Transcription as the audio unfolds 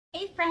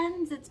Hey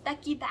friends, it's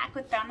Becky back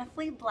with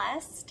Bountifully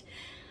Blessed.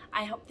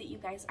 I hope that you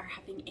guys are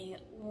having a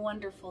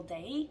wonderful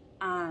day.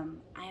 I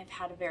have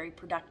had a very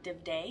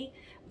productive day,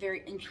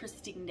 very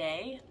interesting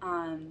day.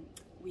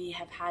 We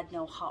have had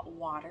no hot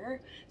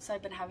water, so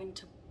I've been having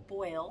to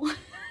boil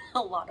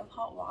a lot of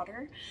hot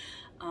water.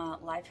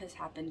 Life has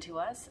happened to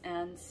us,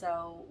 and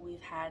so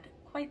we've had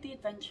quite the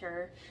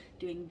adventure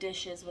doing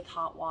dishes with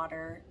hot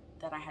water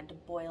that I had to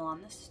boil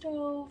on the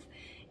stove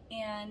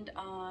and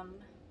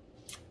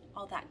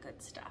all that good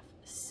stuff.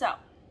 So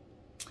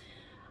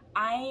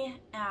I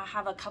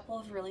have a couple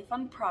of really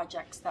fun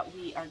projects that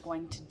we are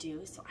going to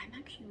do, so I'm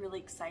actually really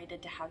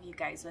excited to have you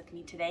guys with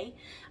me today.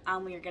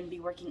 We are going to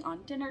be working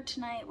on dinner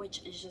tonight,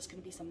 which is just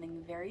going to be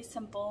something very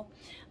simple,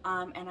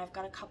 and I've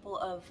got a couple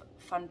of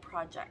fun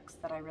projects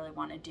that I really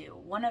want to do.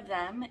 One of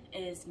them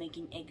is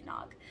making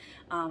eggnog.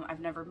 I've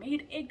never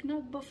made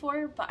eggnog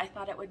before, but I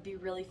thought it would be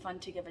really fun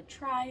to give a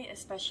try,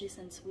 especially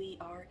since we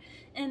are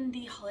in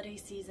the holiday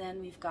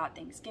season. We've got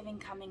Thanksgiving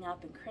coming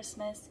up and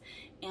Christmas,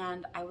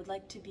 and I would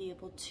like to be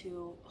able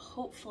to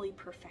hopefully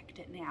perfect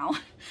it now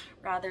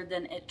rather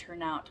than it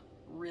turn out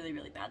really,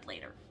 really bad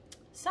later.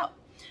 So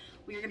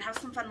we are gonna have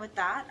some fun with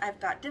that. I've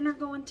got dinner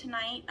going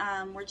tonight.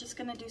 We're just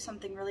gonna do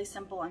something really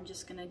simple. I'm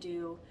just gonna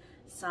do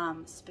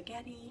some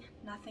spaghetti,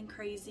 nothing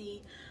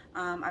crazy.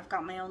 I've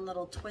got my own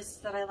little twists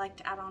that I like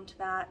to add on to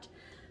that.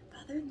 But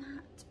other than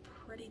that, it's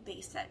pretty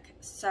basic.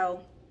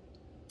 So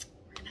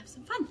we're gonna have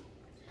some fun.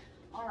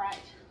 All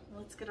right,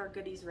 let's get our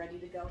goodies ready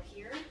to go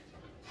here.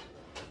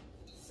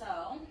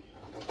 So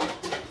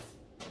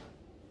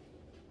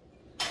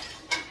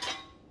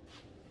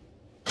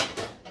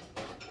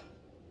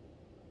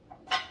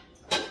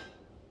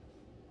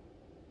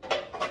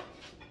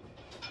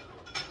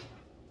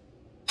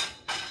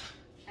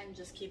I'm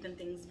just keeping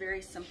things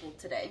very simple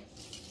today.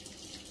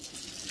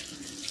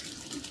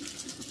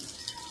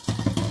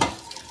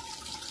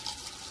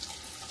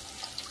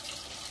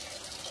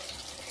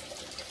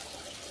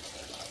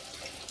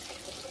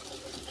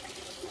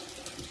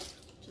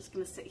 Just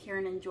gonna sit here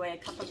and enjoy a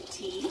cup of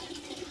tea.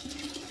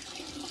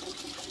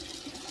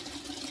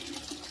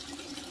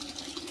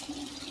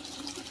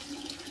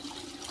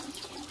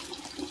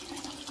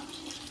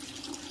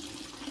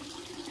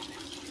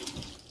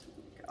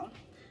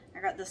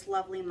 I got this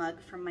lovely mug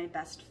from my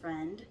best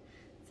friend. It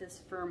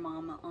says Fur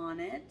Mama on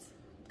it.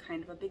 I'm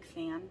kind of a big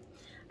fan.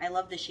 I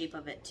love the shape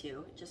of it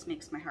too. It just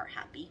makes my heart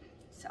happy.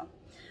 So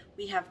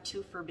we have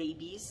two fur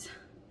babies,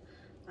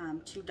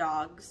 two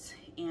dogs,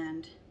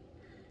 and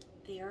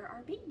they are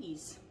our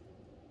babies.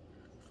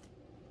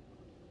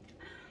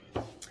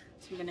 So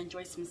I'm gonna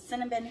enjoy some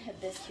cinnamon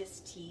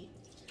hibiscus tea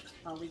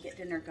while we get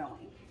dinner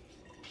going.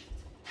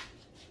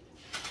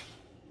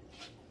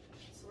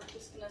 So we're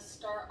just gonna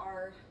start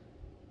our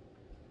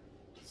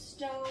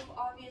stove,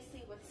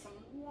 obviously, with some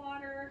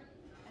water,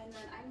 and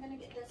then I'm gonna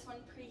get this one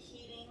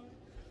preheating.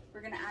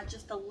 We're gonna add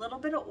just a little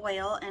bit of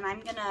oil, and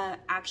I'm gonna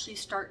actually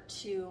start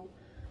to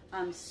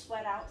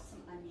sweat out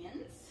some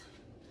onions.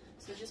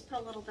 So just put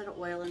a little bit of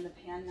oil in the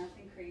pan,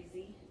 nothing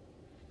crazy.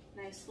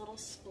 Nice little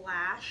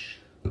splash.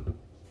 And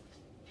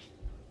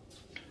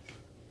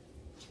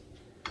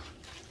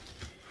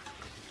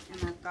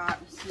I've got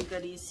some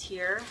goodies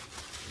here.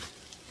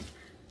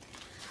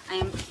 I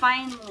am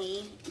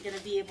finally gonna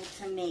be able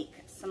to make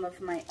some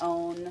of my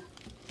own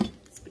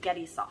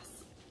spaghetti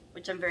sauce,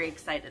 which I'm very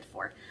excited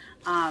for.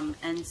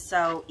 And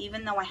so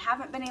even though I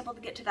haven't been able to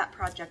get to that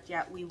project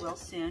yet, we will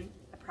soon,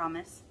 I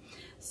promise.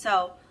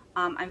 So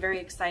I'm very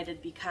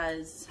excited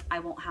because I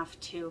won't have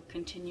to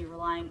continue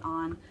relying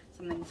on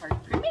something that's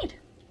already pre-made.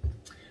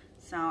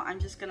 So I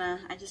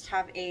just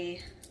have a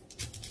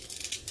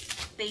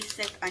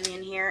basic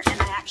onion here,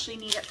 and I actually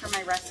need it for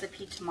my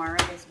recipe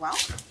tomorrow as well.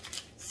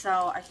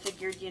 So I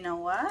figured, you know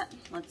what?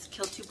 Let's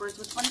kill two birds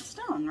with one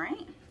stone,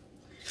 right?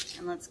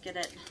 And let's get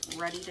it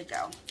ready to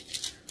go.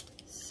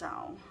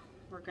 So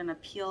we're gonna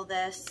peel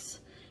this,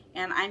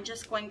 and I'm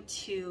just going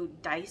to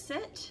dice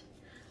it.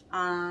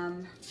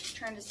 Trying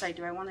to decide,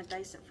 do I want to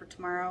dice it for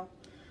tomorrow?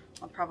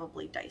 I'll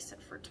probably dice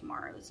it for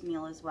tomorrow's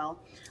meal as well.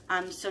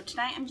 So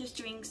tonight I'm just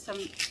doing some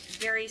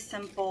very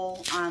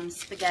simple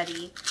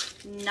spaghetti,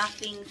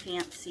 nothing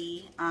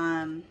fancy.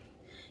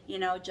 You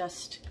know,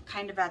 just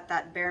kind of at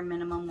that bare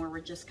minimum where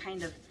we're just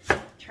kind of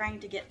trying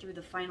to get through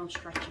the final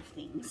stretch of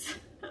things.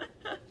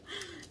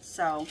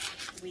 So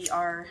we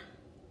are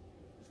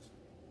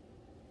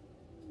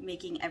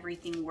making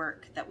everything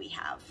work that we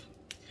have.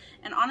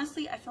 And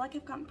honestly, I feel like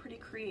I've gotten pretty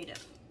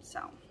creative.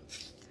 So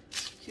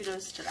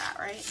kudos to that,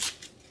 right?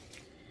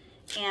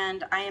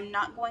 And I am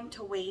not going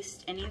to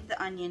waste any of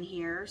the onion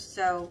here.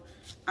 So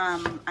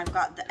I've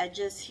got the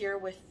edges here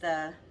with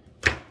the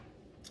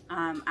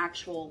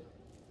actual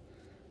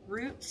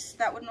roots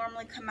that would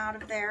normally come out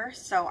of there.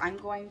 So I'm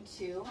going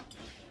to,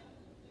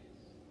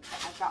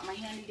 I've got my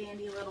handy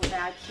dandy little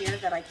bag here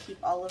that I keep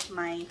all of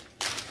my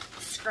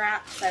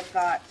scraps. I've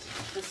got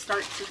to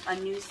start a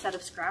new set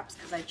of scraps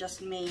because I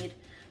just made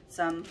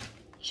some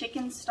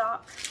chicken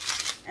stock,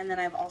 and then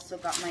I've also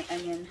got my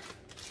onion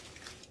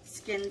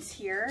skins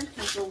here.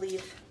 These will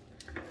leave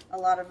a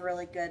lot of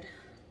really good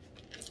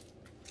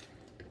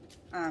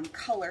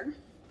color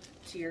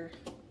to your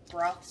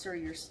broths or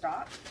your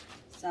stock.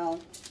 So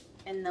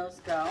in those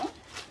go,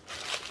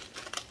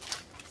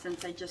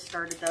 since I just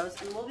started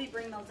those. And we'll be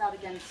bringing those out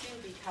again too,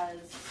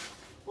 because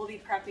we'll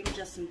be prepping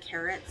just some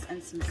carrots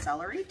and some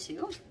celery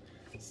too.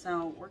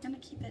 So we're gonna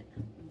keep it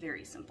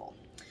very simple.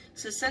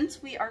 So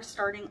since we are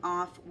starting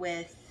off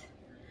with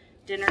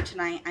dinner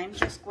tonight, I'm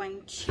just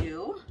going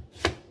to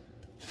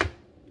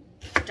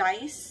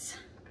dice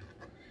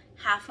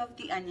half of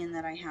the onion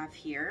that I have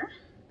here.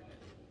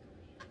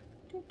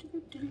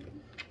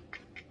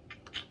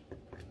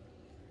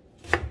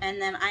 And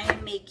then I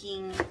am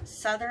making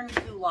Southern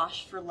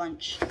goulash for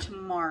lunch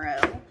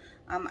tomorrow.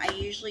 I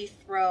usually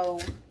throw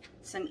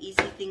some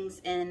easy things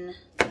in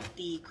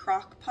the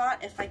crock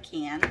pot if I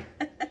can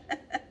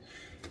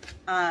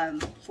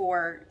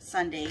for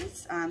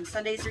Sundays.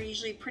 Sundays are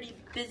usually a pretty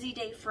busy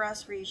day for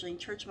us. We're usually in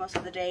church most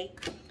of the day.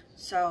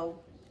 So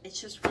it's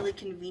just really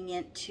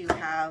convenient to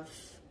have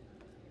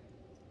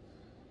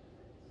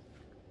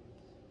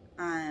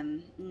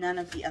none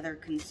of the other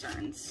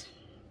concerns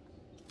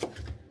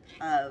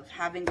of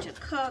having to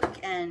cook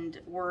and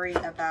worry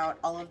about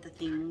all of the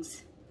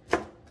things.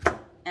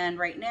 And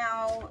right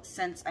now,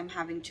 since I'm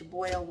having to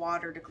boil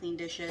water to clean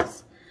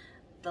dishes,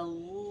 the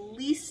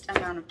least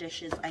amount of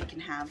dishes I can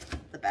have,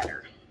 the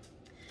better.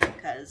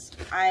 Because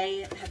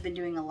I have been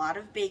doing a lot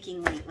of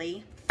baking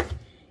lately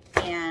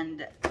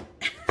and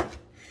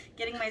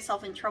getting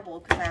myself in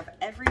trouble because I have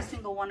every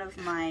single one of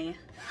my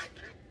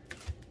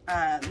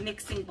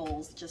mixing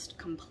bowls just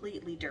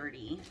completely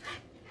dirty.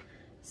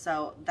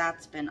 So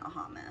that's been a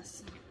hot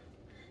mess.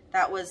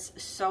 That was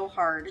so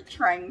hard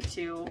trying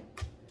to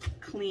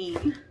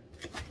clean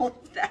all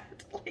of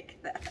that like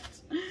that.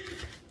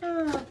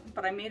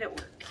 But I made it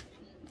work.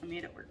 I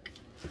made it work.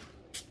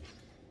 It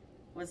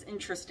was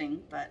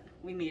interesting, but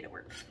we made it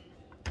work.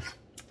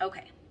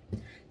 Okay,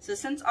 so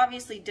since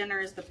obviously dinner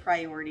is the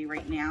priority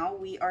right now,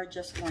 we are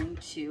just going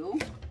to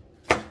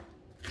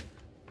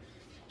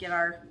get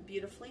our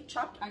beautifully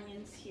chopped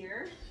onions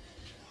here.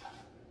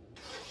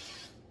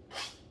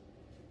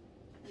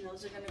 And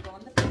those are going to go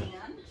in the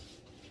pan.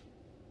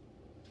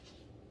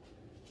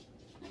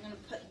 I'm going to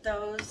put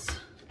those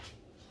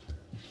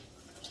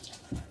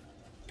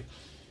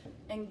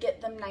and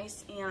get them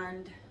nice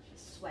and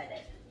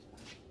sweated.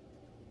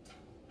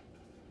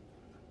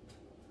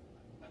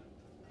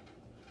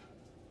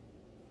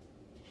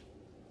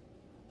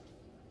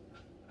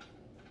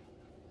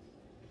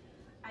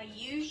 I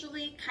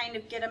usually kind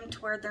of get them to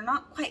where they're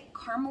not quite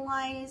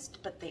caramelized,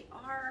 but they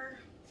are.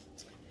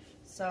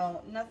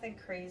 So nothing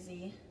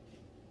crazy.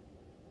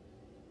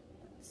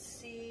 Let's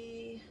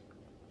see.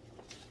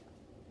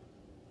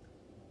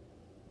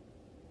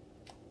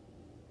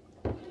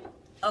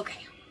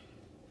 Okay.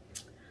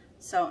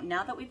 So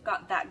now that we've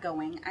got that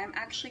going, I'm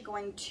actually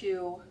going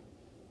to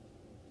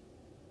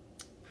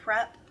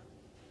prep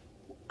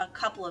a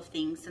couple of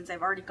things since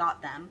I've already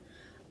got them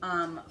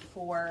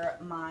for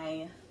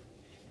my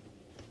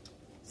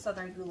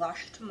Southern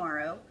goulash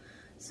tomorrow.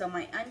 So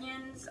my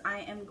onions, I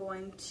am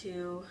going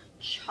to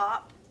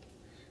chop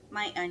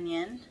my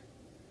onion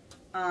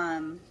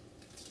for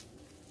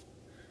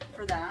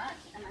that,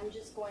 and I'm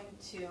just going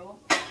to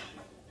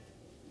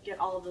get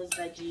all of those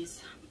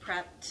veggies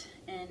prepped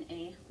in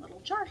a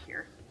little jar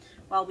here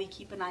while we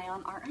keep an eye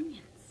on our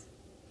onions.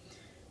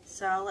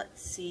 So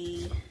let's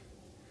see.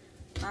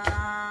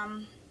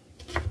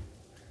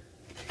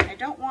 I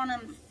don't want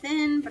them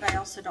thin, but I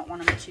also don't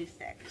want them too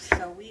thick.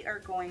 So we are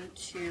going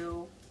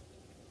to,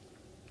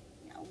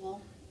 yeah,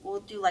 we'll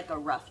do like a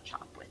rough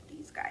chop with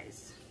these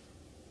guys.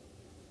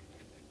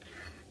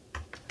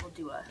 We'll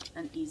do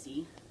an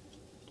easy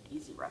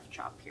rough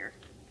chop here.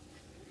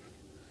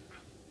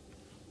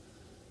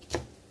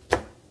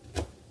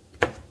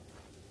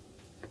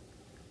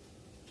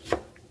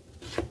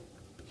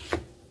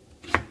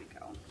 There we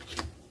go.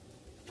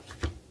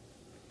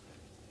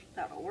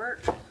 That'll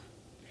work.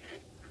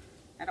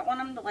 I don't want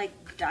them to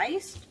like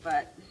diced,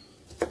 but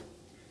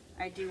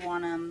I do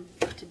want them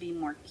to be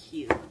more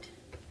cubed.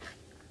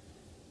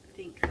 I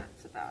think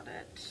that's about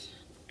it.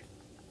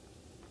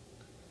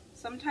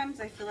 Sometimes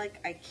I feel like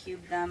I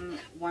cube them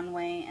one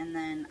way and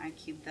then I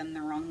cube them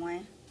the wrong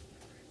way.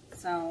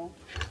 So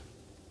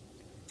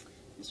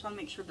I just want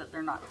to make sure that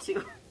they're not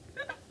too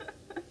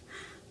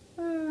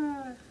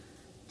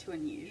too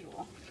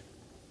unusual.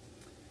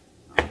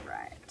 All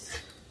right.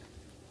 This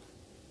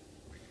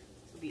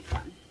will be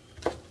fun.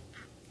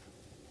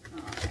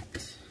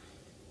 Alright,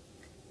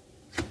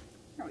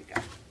 there we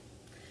go.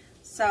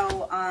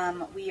 So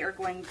we are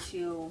going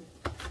to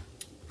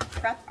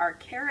prep our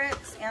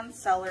carrots and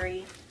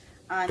celery.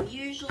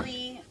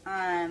 Usually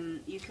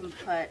you can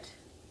put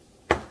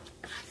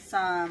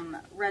some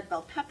red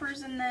bell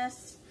peppers in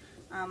this.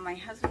 My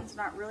husband's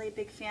not really a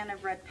big fan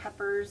of red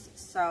peppers,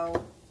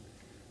 so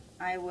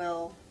I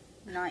will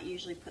not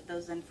usually put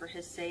those in for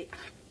his sake,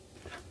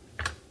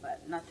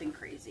 but nothing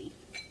crazy.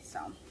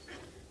 So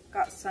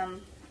got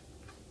some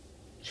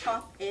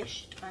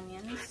chop-ish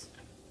onions.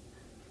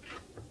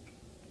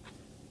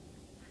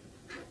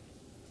 I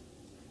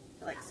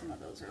feel like some of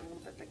those are a little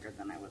bit bigger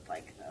than I would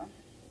like though.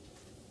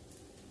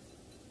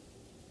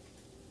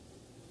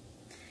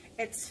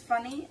 It's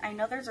funny, I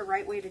know there's a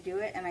right way to do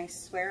it, and I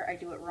swear I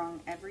do it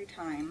wrong every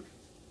time.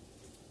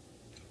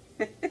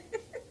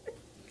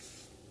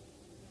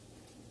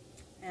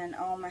 And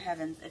oh my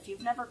heavens, if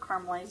you've never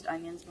caramelized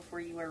onions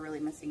before, you are really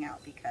missing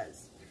out,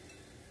 because,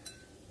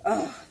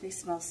 oh, they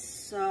smell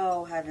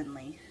so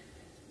heavenly.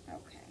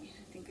 Okay,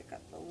 I think I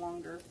got the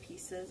longer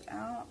pieces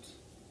out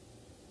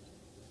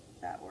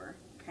that were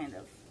kind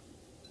of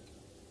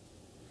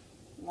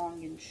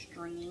long and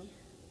stringy.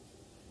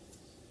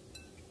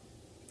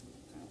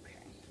 Okay,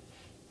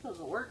 those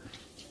will work.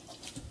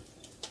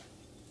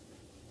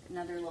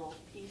 Another little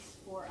piece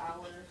for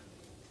our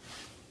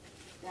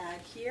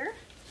bag here.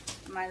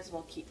 Might as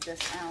well keep this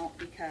out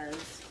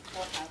because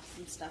we'll have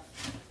some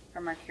stuff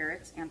from our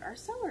carrots and our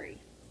celery.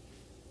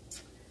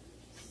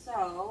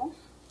 So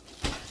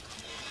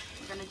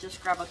we're going to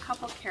just grab a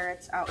couple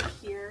carrots out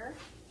here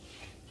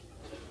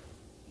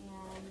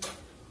and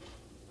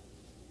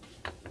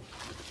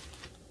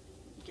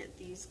get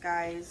these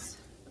guys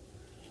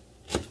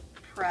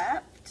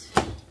prepped.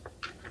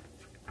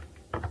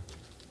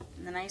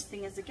 And the nice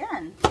thing is,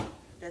 again,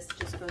 this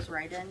just goes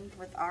right in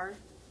with our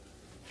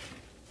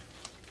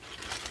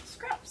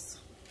scraps.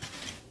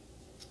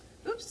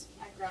 Oops,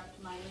 I grabbed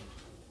mine.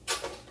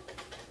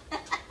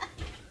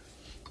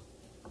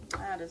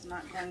 That is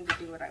not going to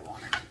do what I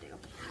wanted to do.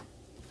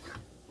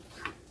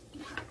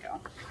 There we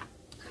go.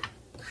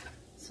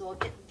 So we'll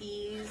get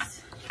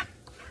these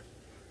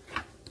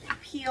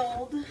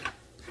peeled.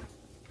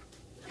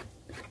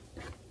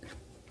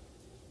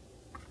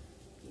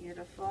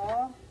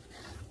 Beautiful.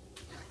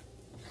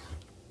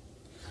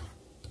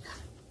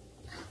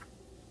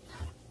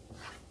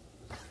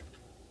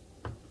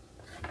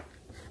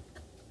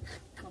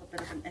 Bit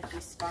of an iffy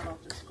spot. I'll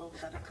just go over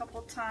that a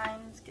couple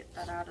times, get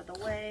that out of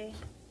the way.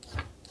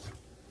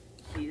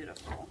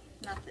 Beautiful.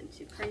 Nothing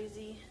too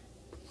crazy.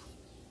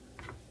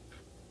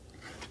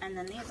 And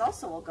then these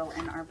also will go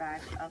in our bag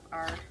of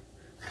our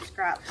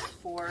scraps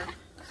for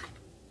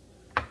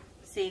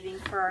saving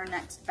for our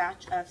next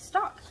batch of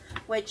stock,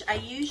 which I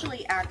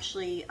usually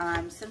actually,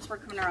 since we're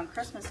coming around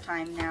Christmas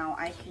time now,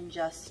 I can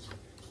just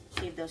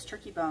save those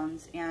turkey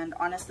bones, and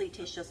honestly it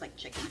tastes just like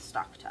chicken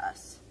stock to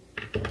us.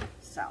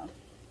 So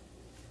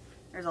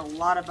there's a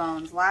lot of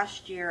bones.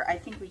 Last year, I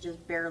think we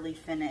just barely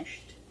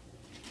finished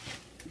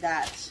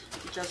that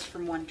just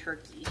from one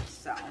turkey.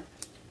 So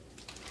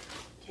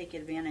take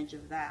advantage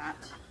of that,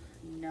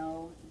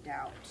 no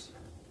doubt.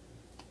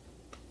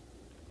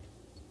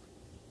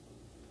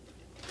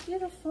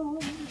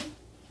 Beautiful.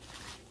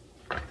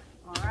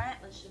 All right,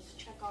 let's just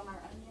check on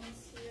our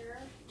onions here.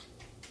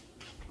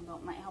 Although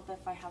it might help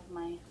if I have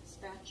my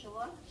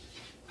spatula.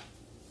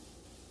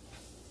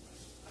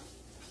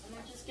 And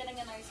they're just getting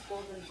a nice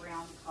golden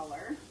brown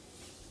color.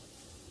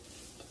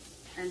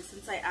 And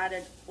since I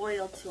added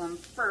oil to them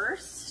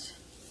first,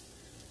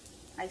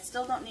 I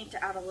still don't need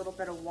to add a little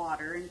bit of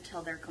water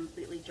until they're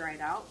completely dried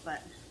out,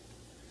 but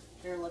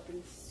they're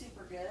looking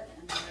super good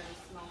and they already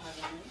smell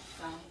heavenly,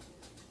 so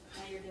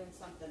now you're doing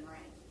something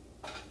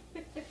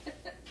right.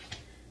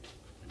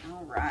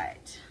 All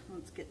right,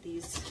 let's get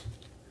these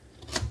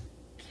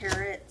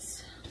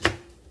carrots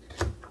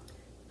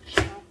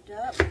chopped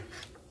up.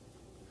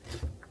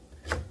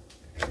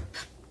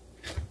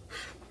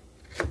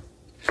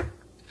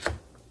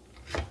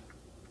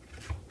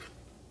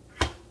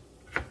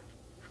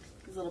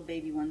 These little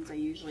baby ones I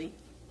usually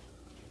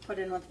put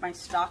in with my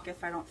stock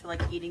if I don't feel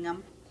like eating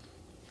them,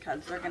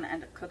 because they're going to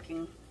end up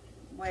cooking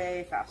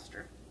way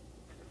faster.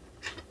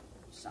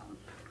 So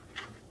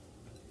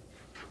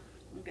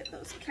we'll get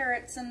those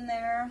carrots in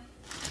there.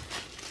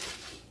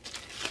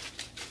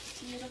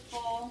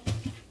 Beautiful.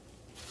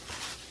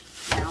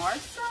 Now our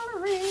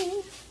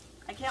celery.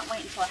 I can't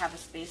wait until I have a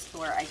space to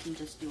where I can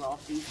just do all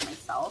of these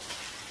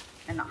myself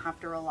and not have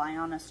to rely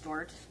on a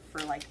store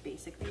for like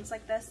basic things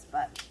like this,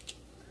 but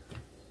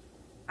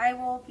I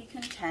will be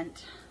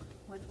content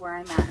with where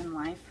I'm at in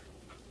life.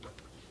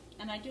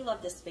 And I do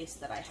love the space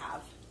that I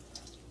have.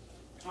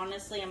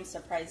 Honestly, I'm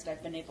surprised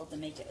I've been able to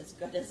make it as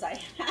good as I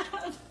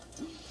have.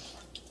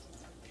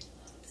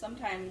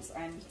 Sometimes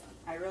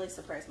I really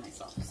surprise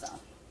myself, so.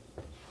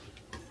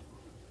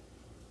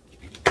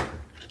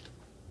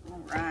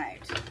 All right,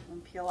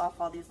 we'll peel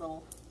off all these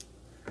little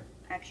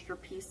extra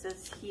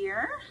pieces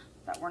here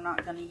that we're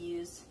not going to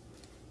use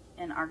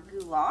in our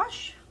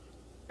goulash.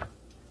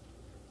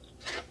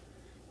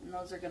 And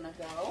those are going to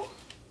go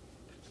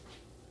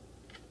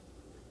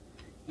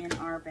in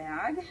our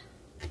bag.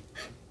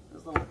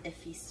 Those little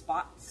iffy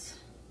spots.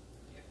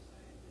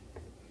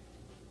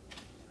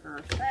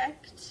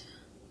 Perfect.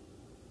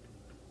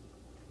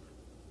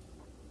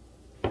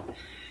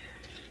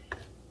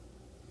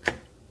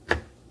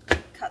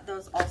 Cut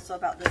those also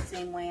about the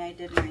same way I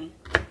did my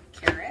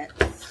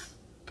carrots.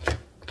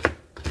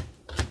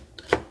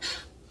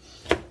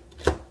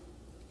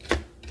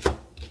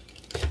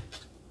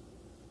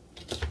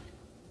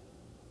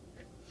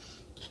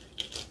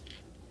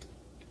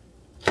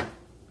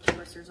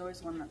 There's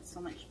always one that's so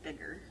much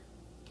bigger.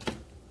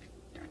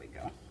 There we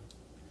go.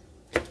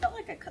 I felt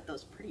like I cut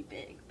those pretty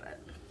big, but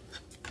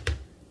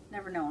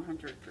Never know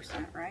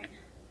 100%, right?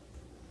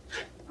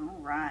 All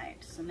right,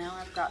 so now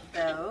I've got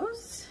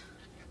those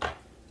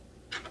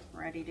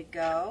ready to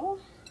go.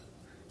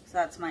 So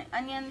that's my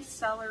onions,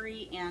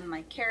 celery, and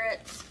my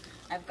carrots.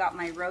 I've got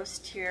my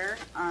roast here.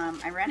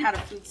 I ran out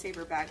of food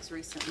saver bags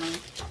recently,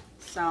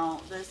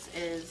 so this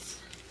is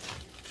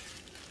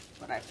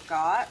what I've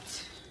got.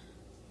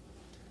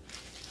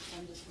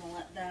 I'm just gonna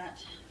let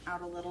that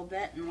out a little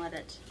bit and let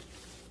it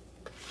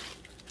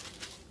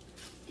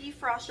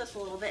defrost just a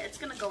little bit. It's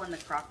gonna go in the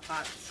crock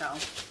pot, so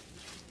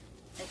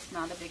it's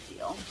not a big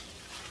deal.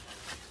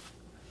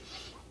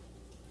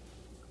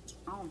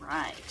 All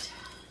right.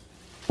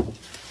 Let's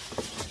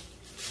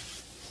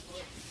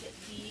get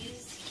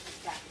these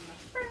back in the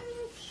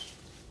fridge.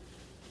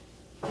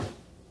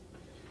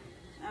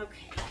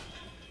 Okay.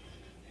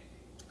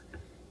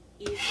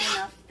 Easy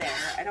enough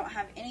there. I don't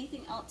have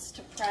anything else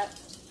to prep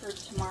for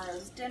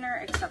tomorrow's dinner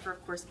except for,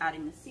 of course,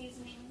 adding the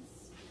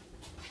seasonings.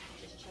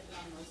 Just checking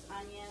on those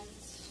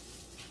onions.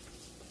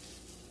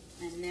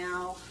 And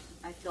now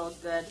I feel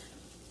good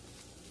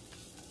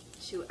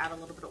to add a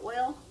little bit of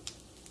oil,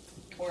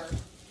 or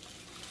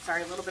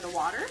sorry, a little bit of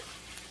water.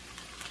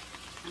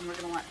 And we're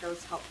gonna let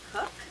those help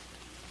cook.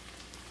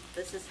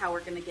 This is how we're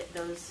gonna get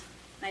those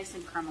nice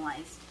and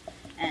caramelized.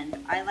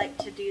 And I like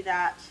to do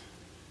that.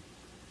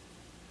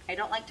 I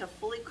don't like to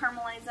fully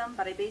caramelize them,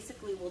 but I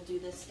basically will do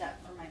this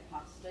step for my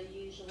pasta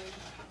usually.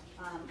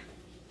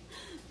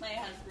 My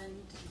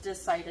husband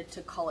decided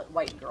to call it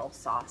white girl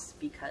sauce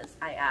because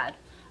I add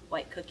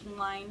white cooking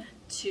line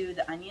to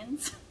the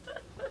onions.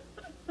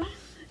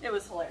 It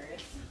was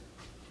hilarious.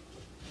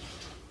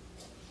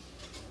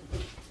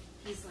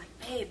 He's like,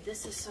 babe,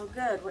 this is so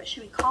good. What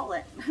should we call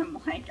it? I'm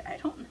like, I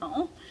don't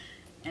know.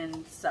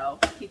 And so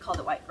he called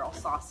it white girl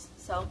sauce.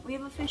 So we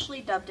have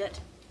officially dubbed it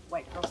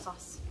white girl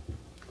sauce.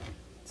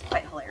 It's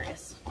quite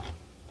hilarious.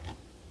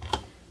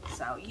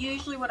 So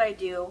usually what I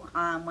do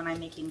when I'm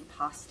making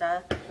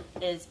pasta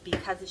is,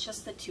 because it's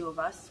just the two of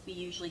us, we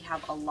usually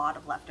have a lot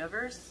of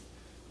leftovers.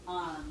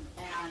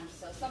 And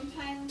so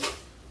sometimes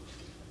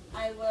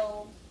I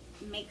will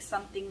make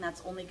something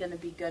that's only going to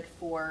be good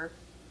for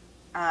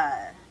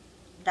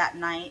that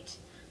night.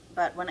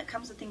 But when it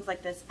comes to things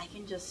like this, I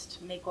can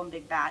just make one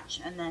big batch,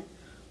 and then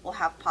we'll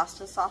have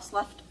pasta sauce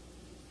left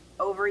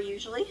over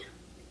usually.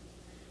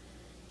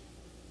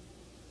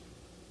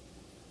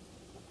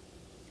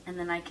 And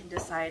then I can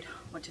decide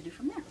what to do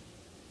from there.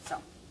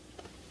 So,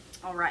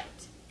 all right.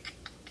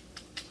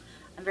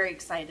 I'm very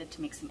excited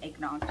to make some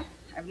eggnog.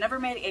 I've never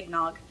made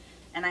eggnog,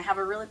 and I have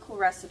a really cool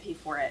recipe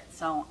for it,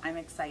 so I'm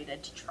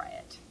excited to try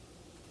it.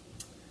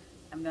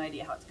 I have no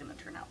idea how it's going to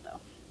turn out, though.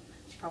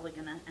 It's probably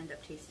going to end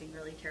up tasting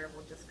really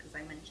terrible just because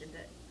I mentioned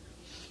it.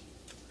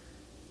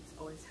 It's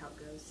always how it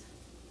goes.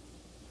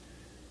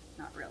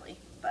 Not really,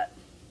 but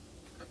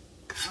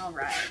all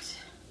right.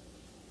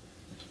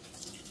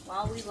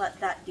 While we let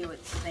that do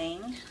its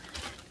thing,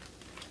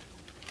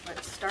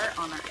 let's start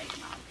on our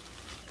eggnog.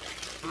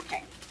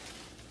 Okay.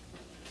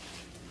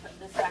 Put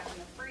this back in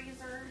the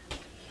freezer.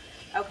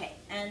 Okay,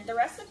 and the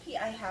recipe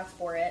I have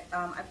for it,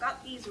 I've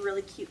got these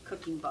really cute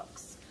cooking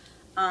books.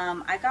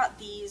 I got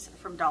these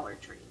from Dollar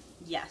Tree.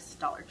 Yes,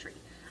 Dollar Tree.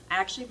 I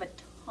actually have a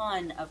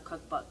ton of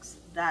cookbooks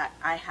that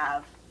I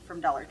have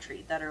from Dollar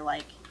Tree that are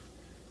like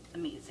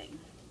amazing.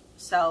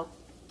 So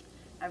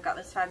I've got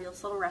this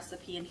fabulous little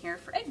recipe in here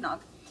for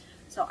eggnog.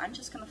 So I'm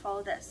just going to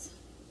follow this,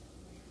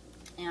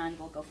 and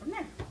we'll go from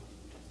there.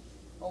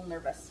 A little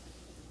nervous.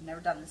 I've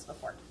never done this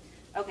before.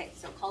 Okay,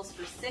 so it calls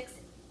for 6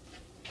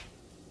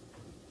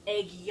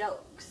 egg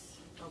yolks.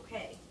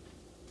 Okay.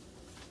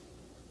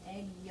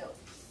 Egg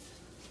yolks.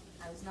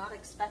 I was not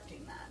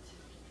expecting that.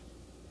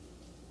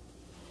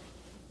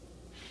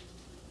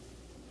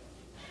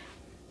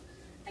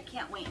 I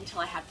can't wait until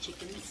I have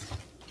chickens.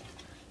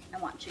 I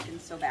want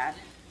chickens so bad.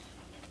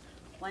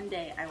 One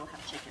day I will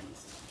have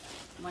chickens.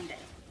 One day.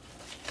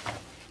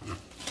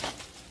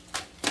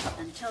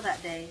 Until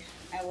that day,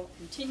 I will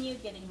continue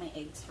getting my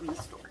eggs from the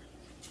store.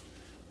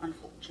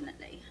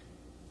 Unfortunately.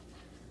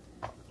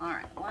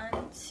 Alright,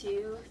 1,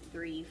 2,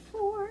 3,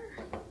 4,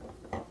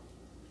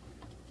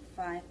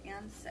 5,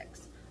 and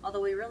 6.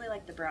 Although we really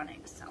like the brown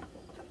eggs, so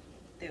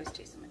those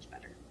taste so much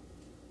better.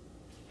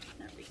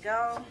 There we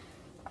go.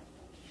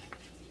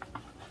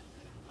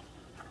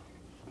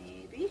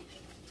 Maybe.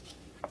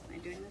 Am I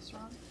doing this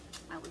wrong?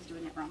 I was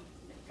doing it wrong.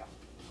 There we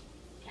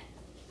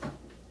go.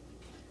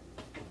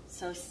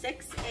 So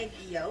 6 egg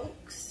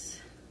yolks,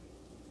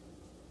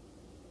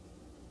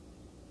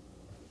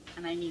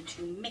 and I need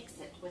to mix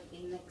it with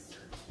a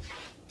mixer.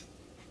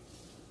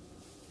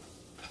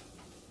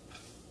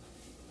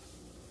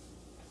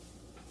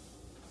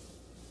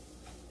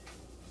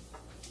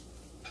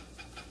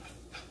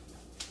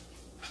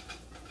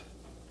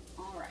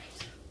 All right.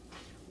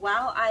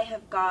 While I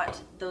have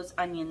got those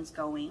onions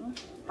going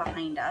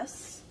behind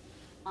us,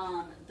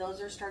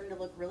 those are starting to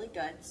look really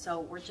good.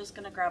 So we're just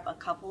gonna grab a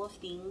couple of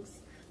things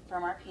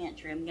from our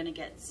pantry. I'm gonna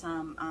get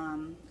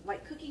some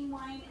white cooking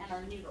wine and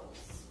our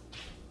noodles.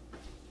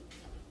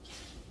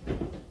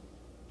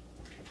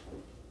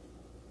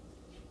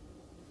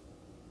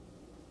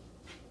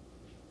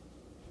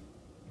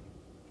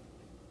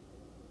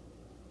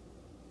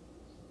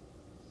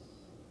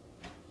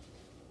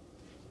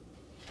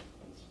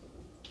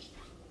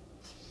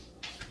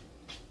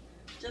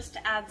 just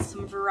to add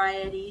some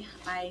variety,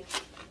 I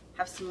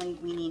have some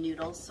linguine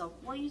noodles, so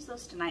we'll use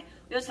those tonight.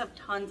 We also have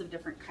tons of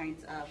different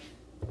kinds of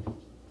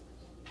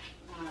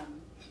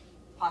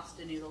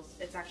pasta noodles.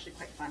 It's actually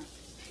quite fun.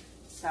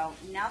 So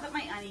now that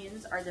my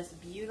onions are this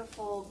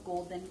beautiful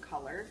golden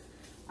color,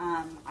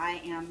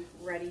 I am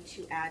ready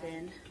to add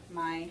in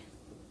my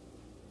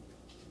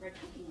red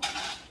cooking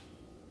oil.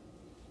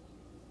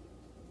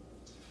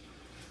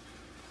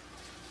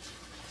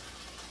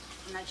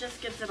 And that just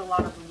gives it a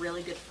lot of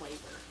really good flavor.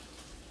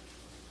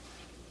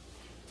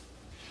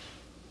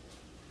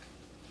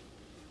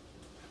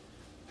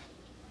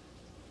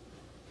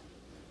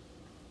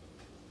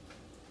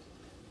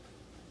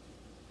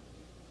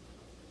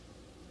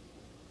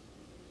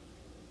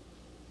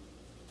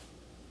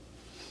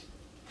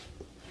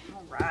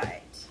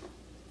 Right.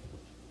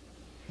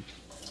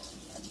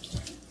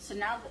 So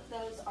now that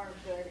those are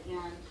good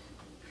and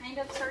kind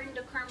of starting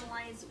to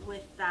caramelize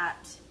with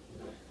that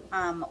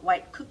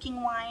white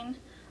cooking wine,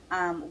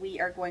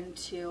 we are going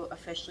to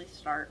officially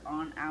start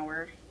on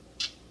our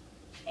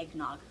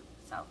eggnog.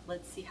 So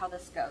let's see how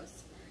this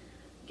goes.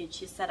 Get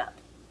you set up.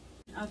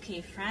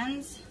 Okay,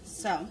 friends,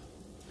 so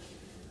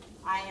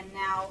I am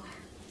now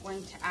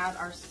going to add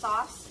our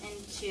sauce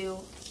into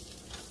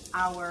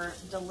our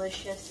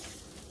delicious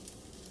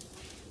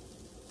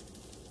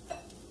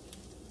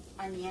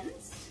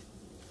onions.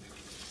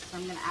 So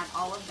I'm going to add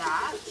all of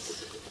that.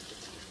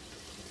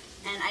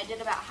 And I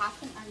did about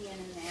half an onion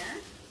in there.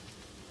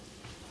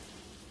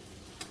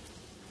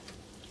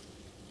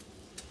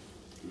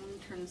 I'm going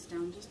to turn this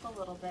down just a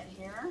little bit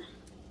here.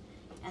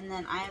 And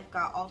then I have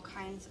got all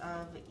kinds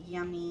of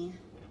yummy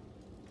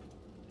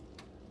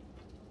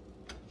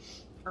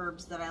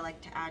herbs that I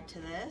like to add to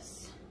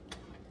this.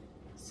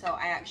 So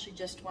I actually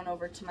just went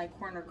over to my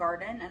corner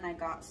garden and I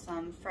got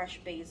some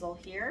fresh basil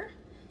here.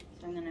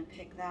 So I'm going to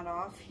pick that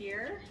off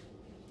here.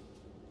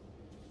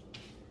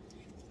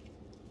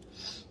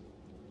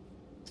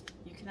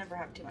 You can never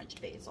have too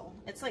much basil.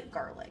 It's like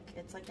garlic.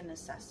 It's like a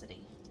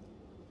necessity.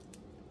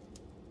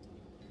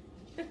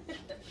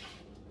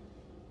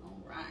 All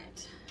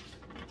right.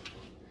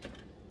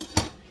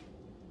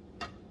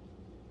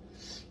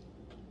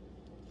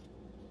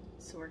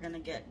 So we're going to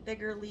get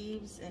bigger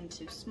leaves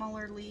into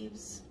smaller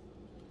leaves.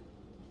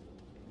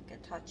 Like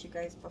I taught you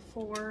guys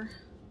before.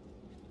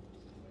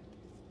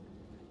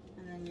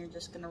 And then you're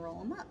just going to roll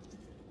them up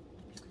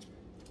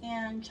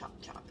and chop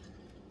chop,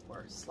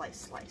 or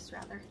slice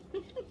rather.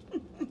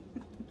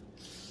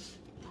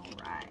 All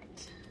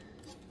right.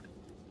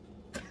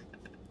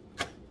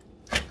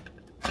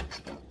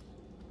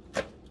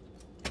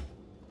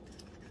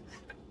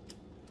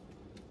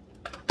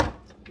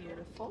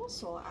 Beautiful.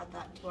 So I'll add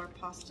that to our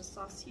pasta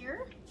sauce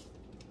here.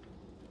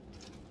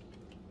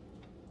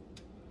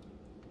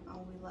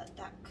 We let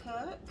that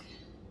cook.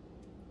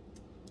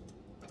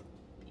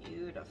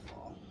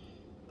 Beautiful.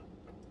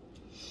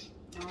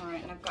 All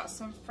right, and I've got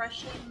some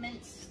freshly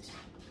minced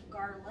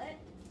garlic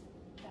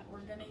that we're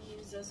going to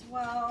use as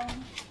well.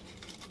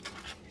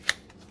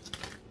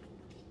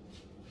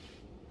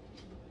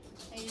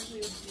 I usually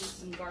would use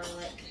some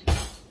garlic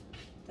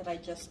that I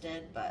just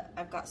did, but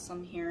I've got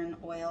some here in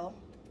oil.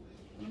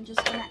 I'm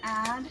just going to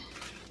add,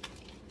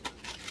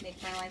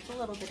 make my life a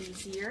little bit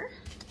easier.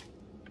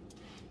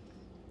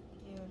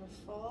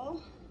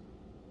 Beautiful.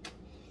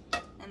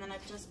 And then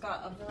I've just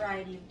got a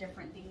variety of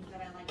different things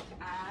that I like to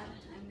add.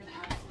 I'm going to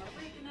add some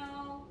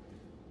oregano,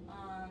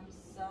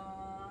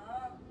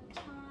 some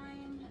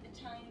thyme,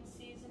 Italian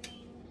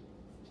seasoning.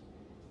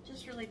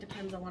 Just really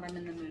depends on what I'm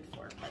in the mood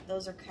for, but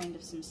those are kind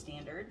of some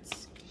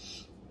standards.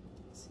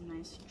 Some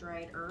nice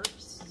dried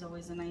herbs is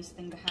always a nice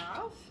thing to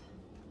have.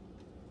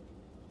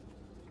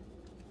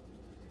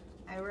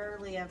 I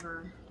rarely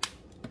ever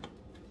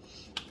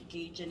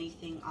gauge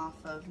anything off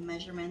of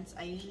measurements.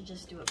 I usually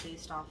just do it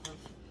based off of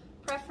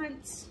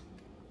preference.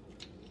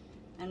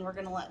 And we're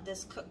gonna let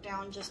this cook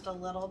down just a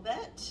little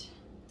bit.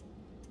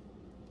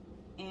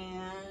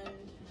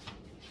 And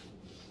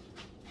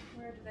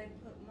where did I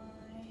put my,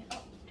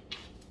 oh,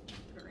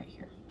 put it right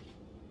here.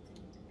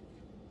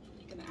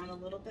 I'm gonna add a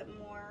little bit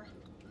more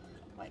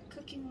white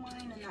cooking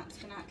wine, and that's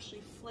gonna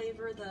actually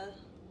flavor the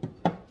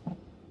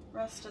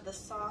rest of the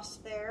sauce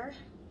there.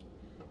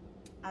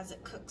 As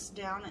it cooks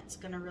down, it's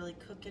gonna really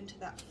cook into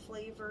that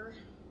flavor.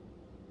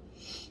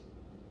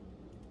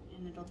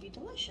 And it'll be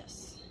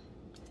delicious.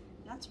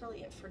 And that's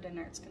really it for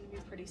dinner. It's going to be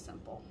pretty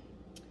simple.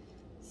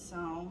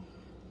 So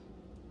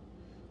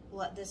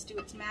we'll let this do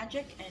its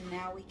magic, and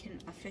now we can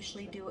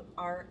officially do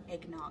our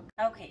eggnog.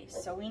 Okay,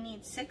 so we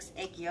need 6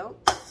 egg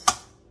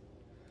yolks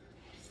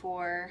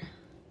for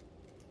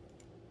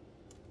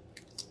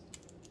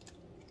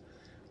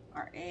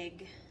our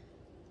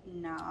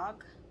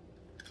eggnog.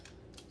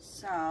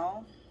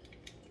 So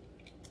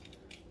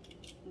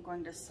I'm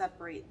going to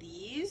separate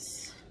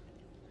these.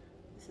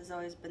 This has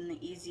always been the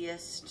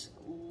easiest,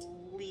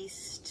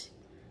 least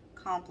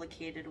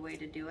complicated way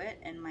to do it,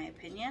 in my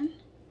opinion.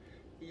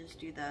 You just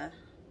do the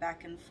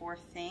back and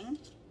forth thing.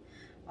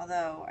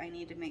 Although I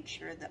need to make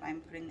sure that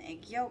I'm putting the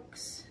egg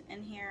yolks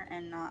in here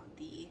and not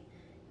the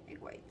egg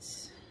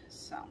whites.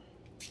 So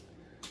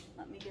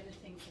get a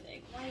thing for the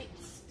egg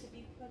whites to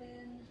be put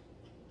in.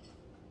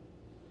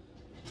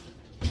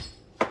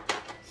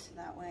 So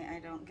that way I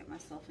don't get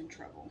myself in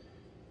trouble.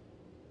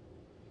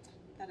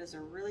 That is a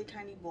really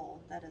tiny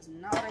bowl. That is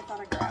not what I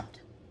thought I grabbed.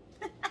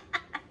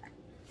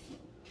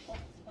 Oh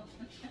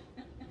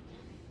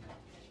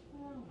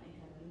my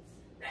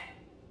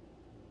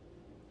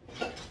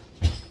heavens.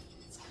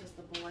 It's because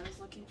the bowl I was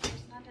looking for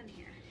is not in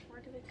here.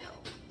 Where did it go?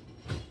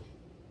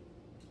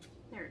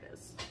 There it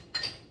is.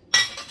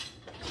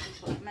 This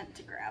is what I meant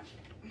to grab.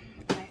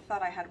 And I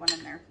thought I had one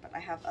in there, but I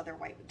have other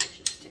white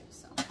dishes too,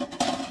 so.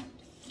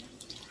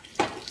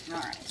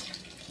 Alright.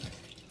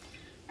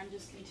 I'm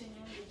just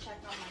continuing to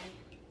check on my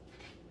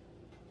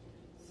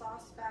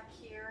sauce back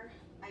here.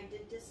 I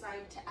did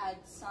decide to add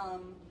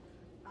some,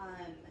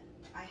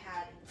 I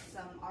had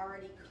some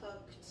already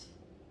cooked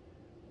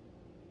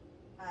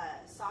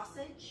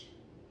sausage,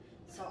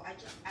 so I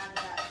just added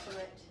that to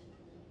it,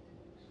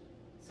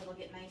 so it'll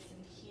get nice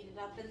and heated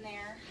up in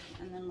there,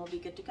 and then we'll be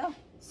good to go.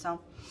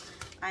 So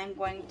I'm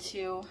going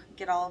to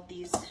get all of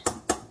these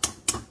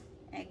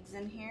eggs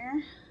in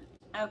here.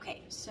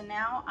 Okay, so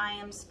now I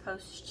am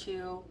supposed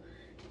to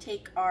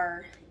take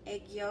our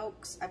egg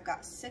yolks. I've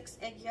got 6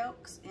 egg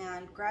yolks,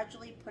 and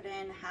gradually put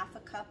in half a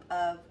cup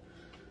of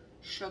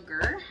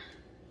sugar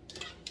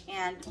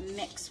and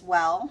mix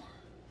well.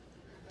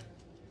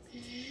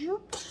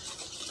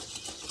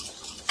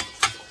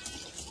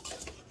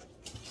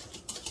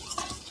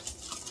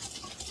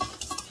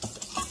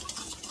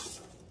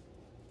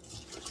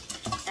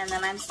 And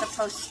then I'm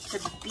supposed to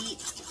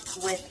beat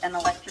with an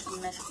electric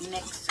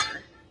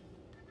mixer.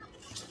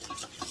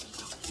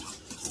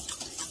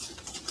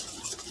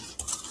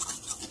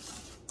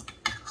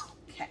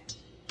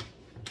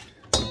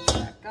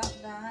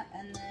 That,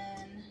 and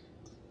then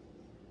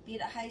beat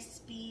at high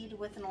speed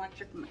with an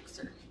electric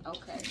mixer.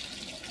 Okay.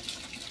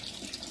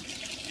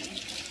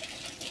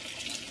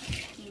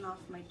 Clean off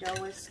my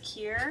dough whisk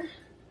here.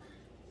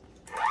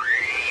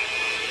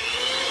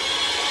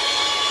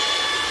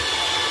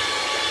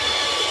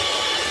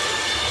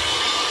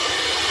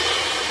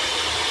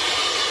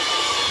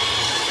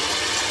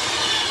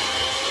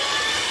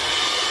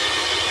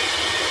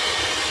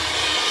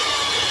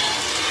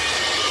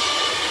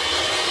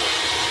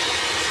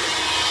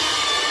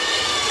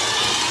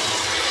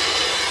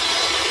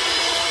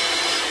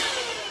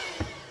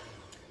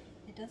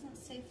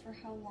 For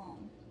how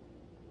long?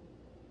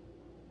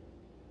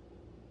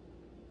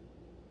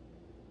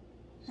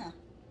 Huh.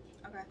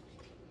 Okay.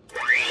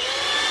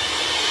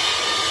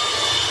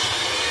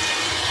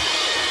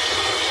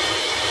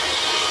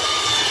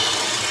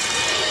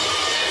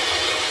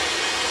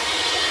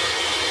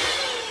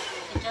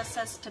 It just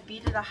says to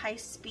beat at a high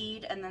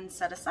speed and then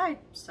set aside.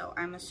 So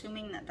I'm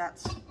assuming that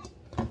that's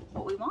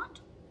what we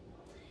want.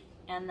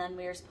 And then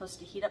we are supposed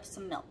to heat up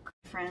some milk,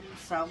 friends.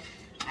 So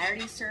I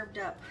already served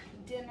up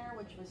dinner,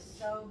 which was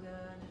so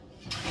good.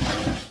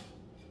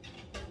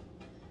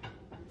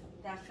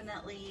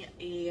 Definitely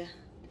a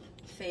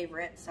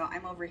favorite. So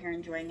I'm over here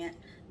enjoying it.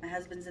 My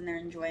husband's in there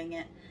enjoying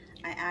it.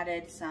 I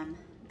added some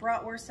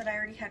bratwurst that I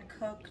already had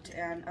cooked,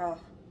 and oh,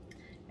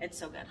 it's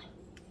so good.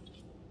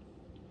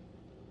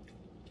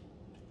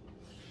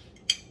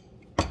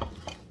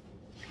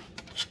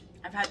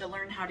 I've had to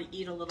learn how to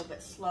eat a little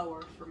bit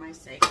slower for my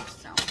sake,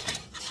 so.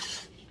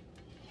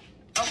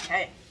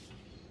 Okay,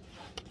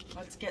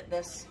 let's get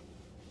this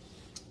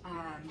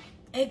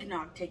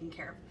eggnog taken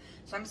care of.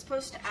 So I'm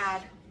supposed to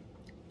add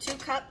 2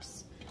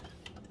 cups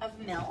of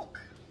milk,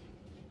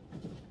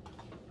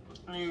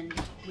 and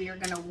we are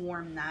gonna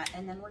warm that,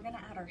 and then we're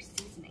gonna add our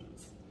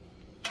seasonings,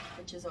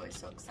 which is always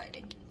so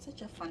exciting. It's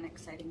such a fun,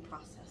 exciting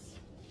process.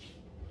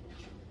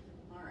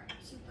 All right,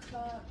 2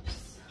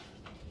 cups.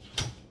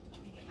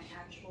 Let me get my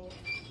actual,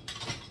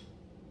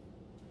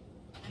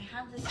 I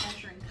have this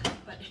measuring cup,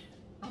 but,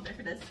 oh, there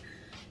it is.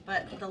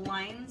 But the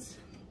lines,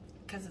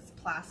 because it's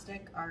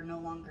plastic, are no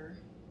longer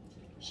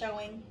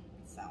showing.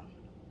 So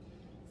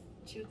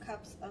 2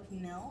 cups of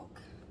milk,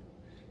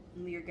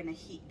 and we are going to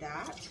heat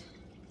that.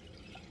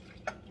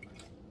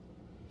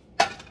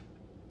 Can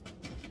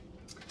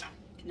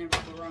never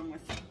go wrong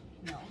with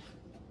milk.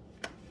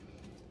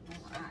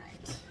 All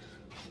right.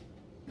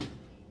 So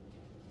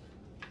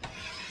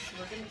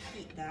we're going to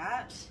heat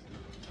that.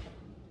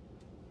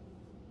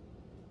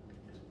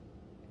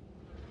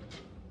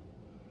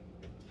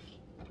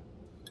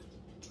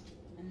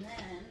 And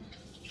then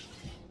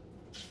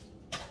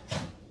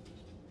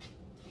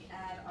we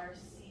add our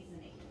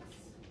seasonings.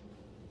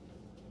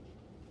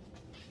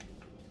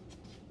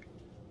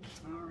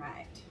 All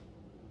right.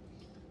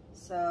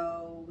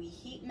 So we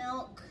heat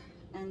milk,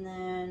 and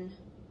then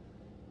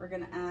we're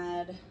gonna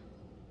add,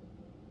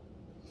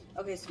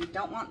 okay, so we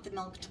don't want the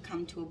milk to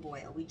come to a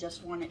boil. We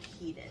just want it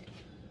heated.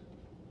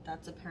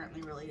 That's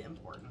apparently really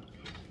important.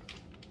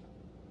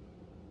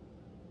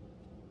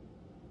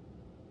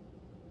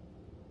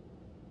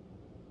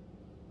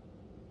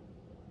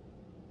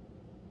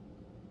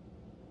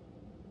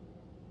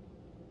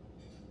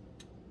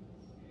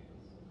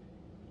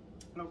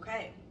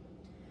 Okay,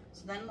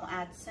 so then we'll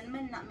add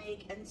cinnamon,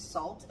 nutmeg, and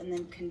salt, and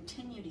then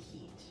continue to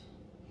heat.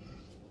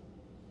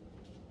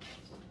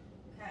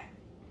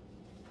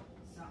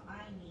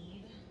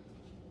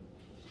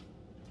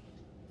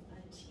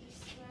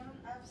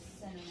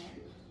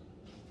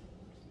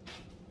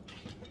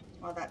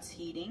 that's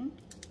heating.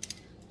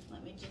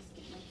 Let me just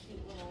get my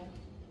cute little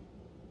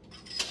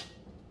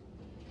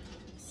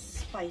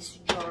spice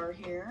jar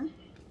here.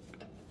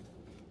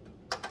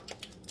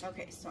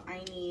 Okay, so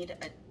I need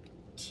a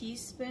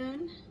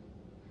teaspoon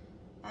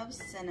of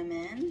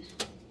cinnamon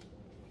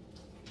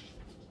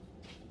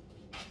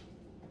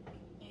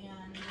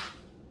and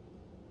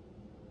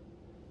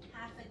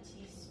half a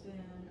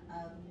teaspoon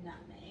of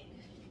nutmeg,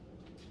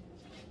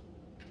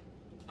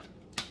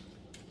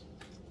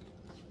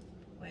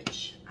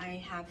 which I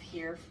have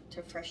here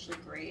to freshly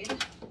grate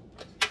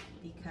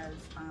because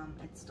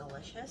it's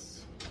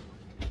delicious.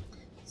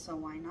 So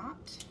why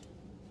not?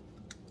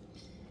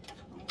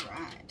 All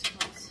right,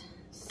 let's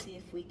see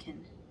if we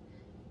can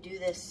do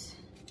this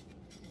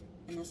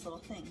in this little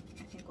thing.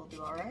 I think we'll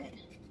do all right.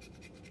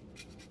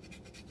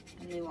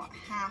 And we want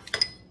half,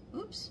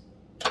 oops.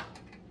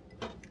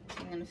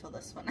 I'm gonna fill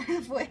this one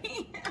halfway.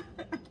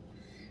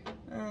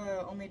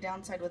 Only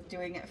downside with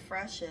doing it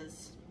fresh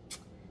is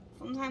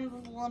sometimes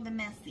it's a little bit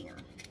messier.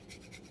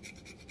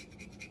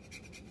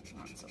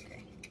 That's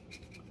okay.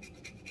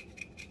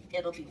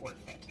 It'll be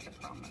worth it, I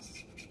promise.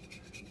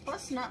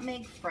 Plus,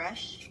 nutmeg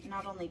fresh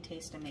not only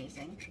tastes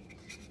amazing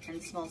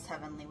and smells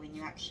heavenly when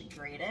you actually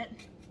grate it,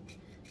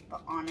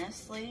 but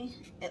honestly,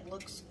 it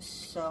looks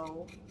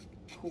so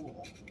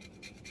cool.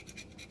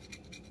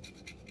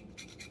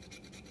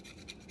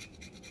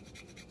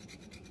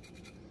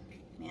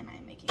 Man,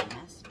 I'm making a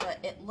mess, but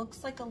it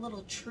looks like a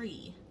little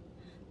tree.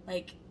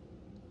 Like,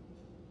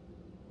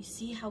 you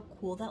see how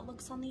cool that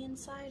looks on the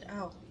inside?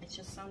 Oh, it's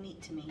just so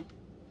neat to me.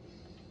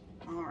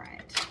 All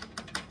right.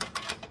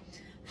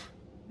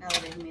 Now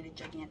that I've made a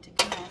gigantic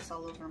mess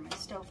all over my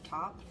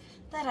stovetop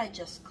that I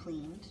just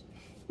cleaned.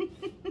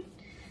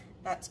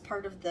 That's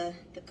part of the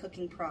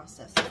cooking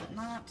process, is it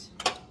not?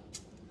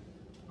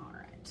 All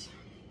right.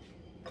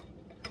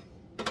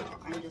 Well,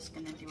 I'm just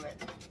gonna do it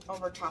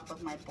over top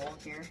of my bowl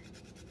here.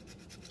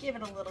 Give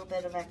it a little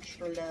bit of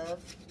extra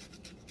love.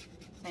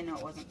 I know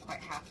it wasn't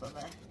quite half of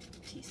a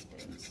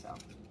teaspoon, so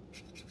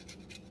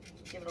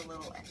give it a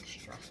little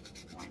extra.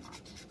 Why not?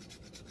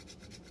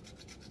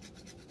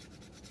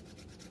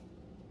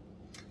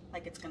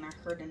 Like it's gonna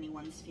hurt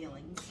anyone's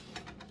feelings.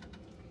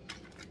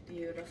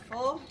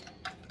 Beautiful.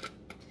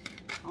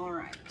 All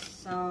right,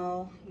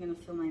 so I'm gonna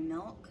fill my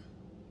milk.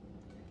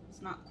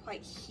 It's not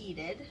quite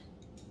heated,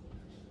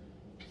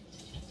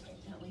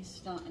 at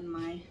least not in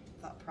my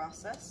thought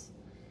process.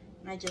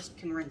 And I just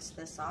can rinse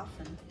this off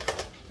and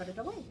put it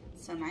away.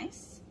 So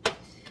nice.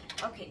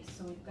 Okay,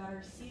 so we've got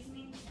our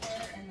seasonings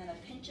there, and then a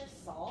pinch of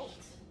salt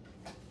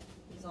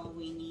is all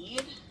we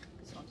need.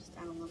 So I'll just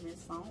add a little bit of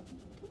salt.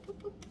 Boop, boop,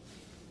 boop.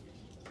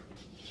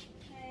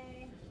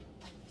 Okay,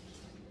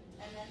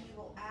 and then we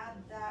will add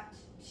that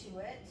to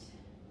it,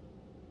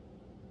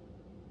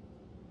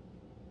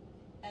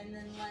 and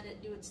then let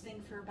it do its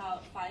thing for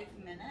about 5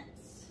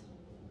 minutes.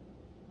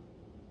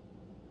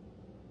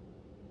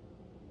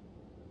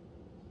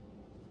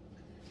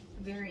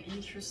 Very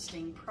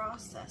interesting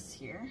process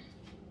here.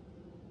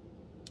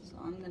 So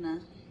I'm gonna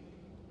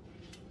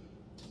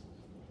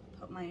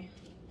put my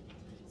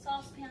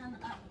saucepan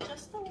up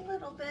just a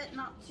little bit,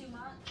 not too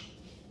much.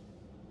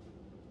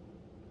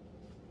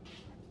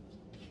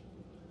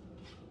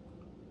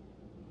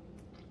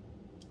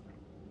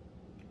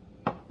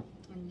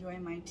 Enjoy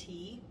my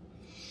tea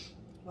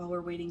while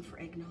we're waiting for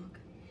eggnog.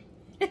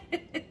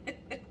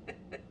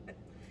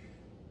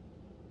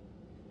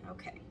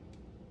 Okay.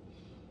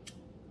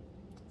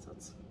 So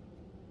it's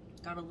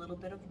got a little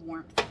bit of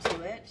warmth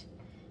to it.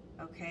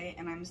 Okay,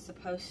 and I'm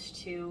supposed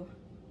to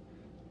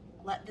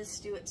let this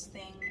do its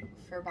thing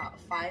for about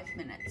 5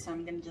 minutes. So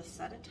I'm gonna just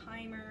set a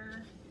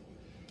timer.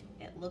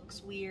 It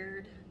looks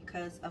weird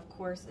because of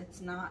course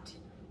it's not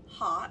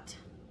hot.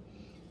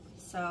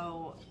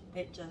 So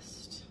it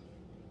just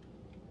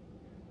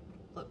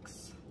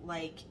looks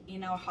like, you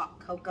know, hot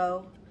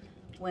cocoa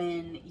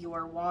when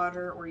your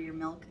water or your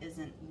milk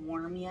isn't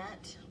warm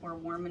yet or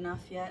warm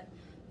enough yet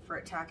for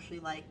it to actually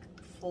like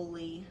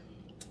fully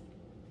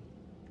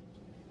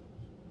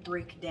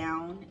break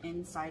down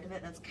inside of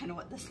it. That's kind of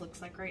what this looks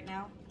like right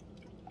now.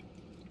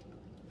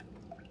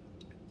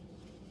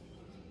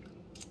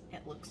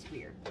 It looks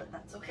weird, but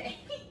that's okay.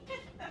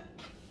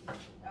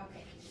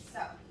 Okay, so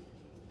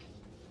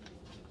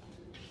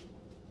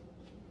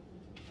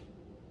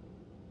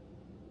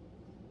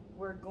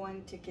we're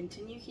going to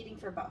continue heating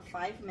for about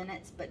 5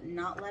 minutes, but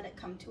not let it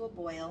come to a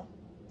boil.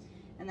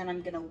 And then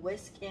I'm gonna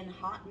whisk in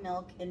hot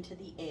milk into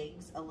the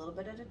eggs a little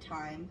bit at a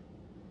time.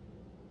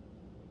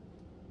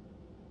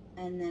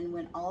 And then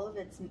when all of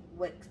it's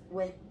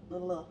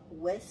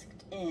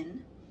whisked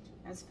in,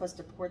 I'm supposed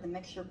to pour the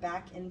mixture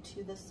back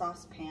into the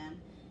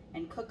saucepan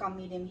and cook on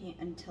medium heat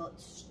until it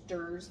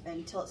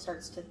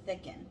starts to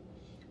thicken.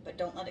 But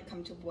don't let it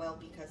come to a boil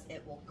because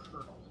it will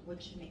curdle,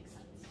 which makes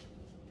sense.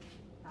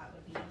 That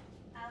would be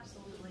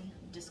absolutely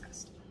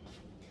disgusting.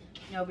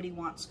 Nobody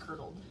wants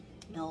curdled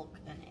milk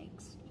and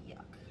eggs.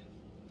 Yuck.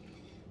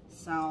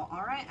 So,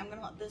 all right, I'm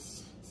gonna let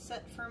this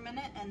sit for a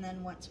minute, and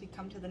then once we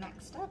come to the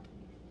next step,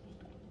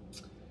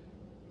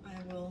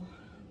 I will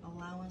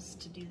allow us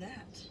to do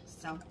that.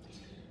 So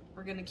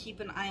we're gonna keep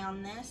an eye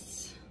on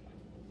this,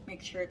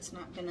 make sure it's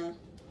not gonna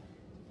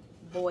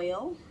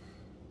boil,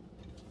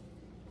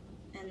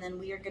 and then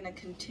we are gonna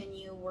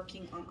continue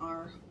working on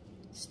our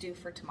stew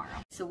for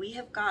tomorrow. So we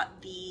have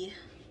got the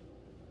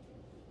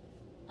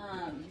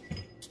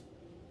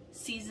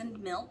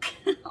seasoned milk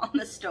on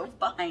the stove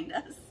behind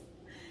us,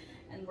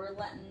 and we're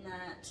letting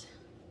that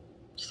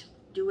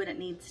do what it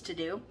needs to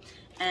do.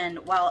 And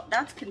while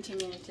that's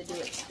continuing to do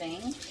its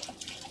thing,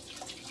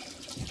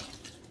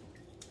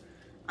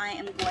 I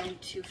am going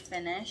to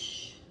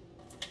finish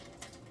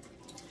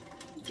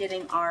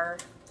getting our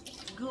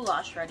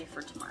goulash ready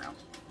for tomorrow.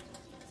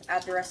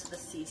 Add the rest of the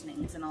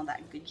seasonings and all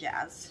that good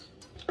jazz.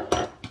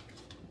 All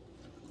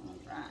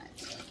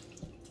right.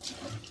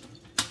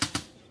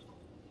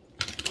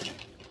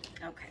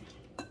 Okay.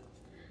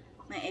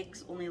 My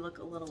eggs only look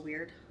a little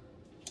weird.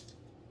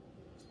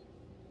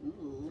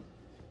 Ooh.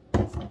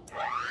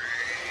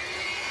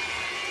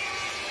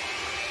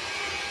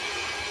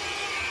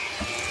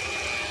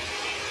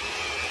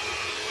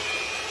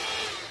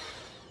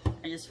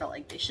 I just felt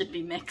like they should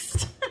be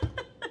mixed.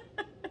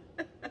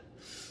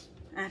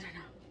 I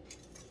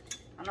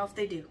don't know if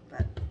they do,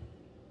 but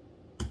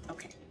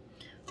okay.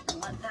 I'll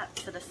let that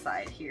sit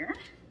aside here.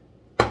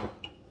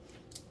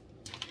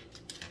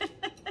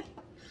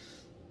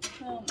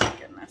 Oh my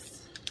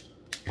goodness.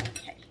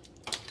 Okay.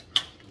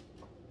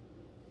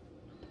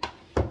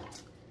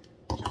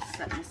 Just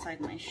setting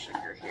aside my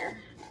sugar here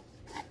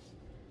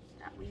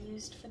that we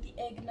used for the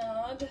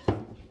eggnog.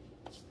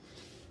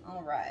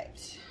 All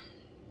right.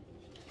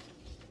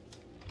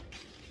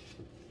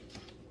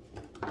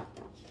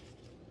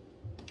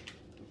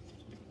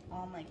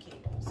 All my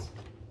cables.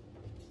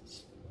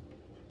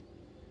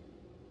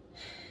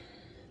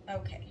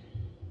 Okay.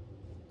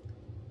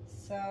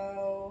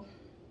 So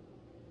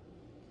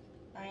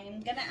I'm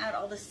gonna add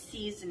all the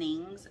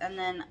seasonings, and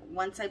then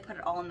once I put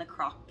it all in the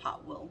crock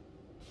pot, we'll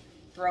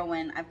throw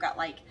in, I've got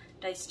like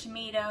diced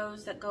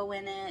tomatoes that go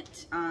in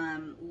it,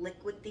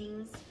 liquid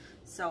things,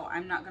 so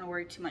I'm not gonna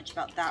worry too much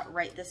about that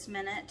right this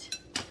minute,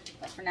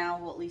 but for now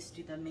we'll at least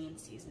do the main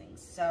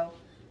seasonings. So,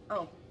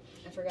 oh,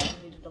 I forgot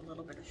I needed a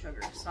little bit of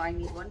sugar, so I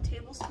need 1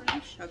 tablespoon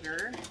of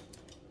sugar.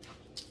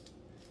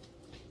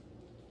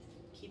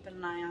 Keep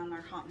an eye on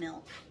our hot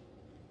milk.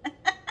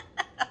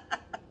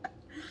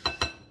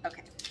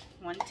 Okay,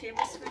 1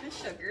 tablespoon of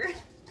sugar.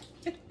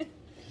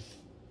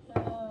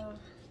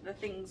 The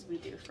things we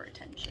do for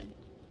attention.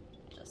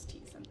 Just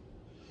teasing.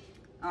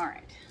 All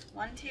right,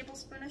 1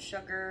 tablespoon of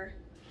sugar.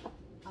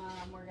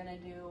 We're gonna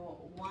do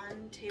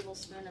 1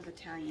 tablespoon of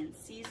Italian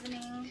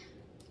seasoning.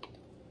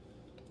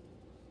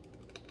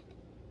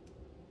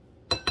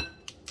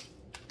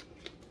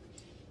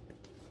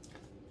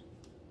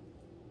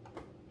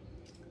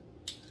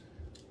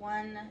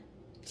 One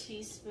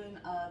teaspoon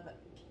of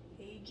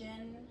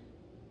Cajun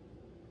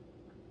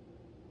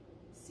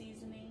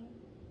seasoning.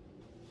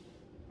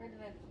 Where did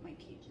I put my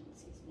Cajun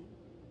seasoning?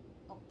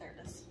 Oh, there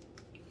it is.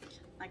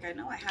 Like, I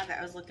know I have it.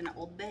 I was looking at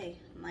Old Bay.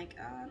 I'm like,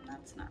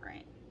 that's not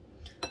right.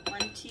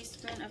 1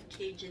 teaspoon of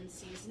Cajun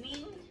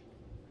seasoning.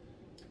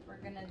 We're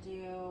gonna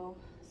do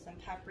some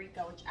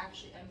paprika, which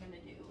actually I'm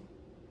gonna do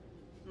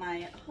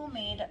my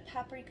homemade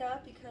paprika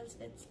because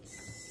it's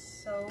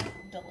so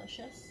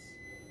delicious.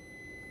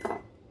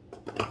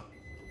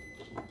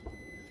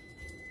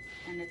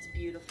 And it's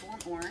beautiful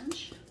and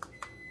orange.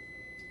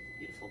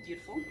 Beautiful,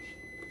 beautiful.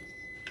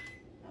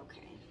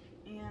 Okay,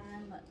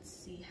 and let's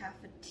see, half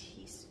a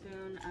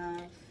teaspoon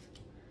of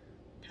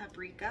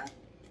paprika.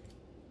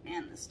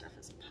 Man, this stuff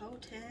is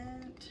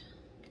potent.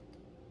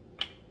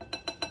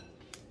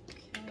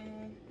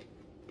 Okay.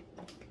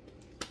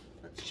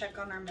 Let's check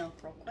on our milk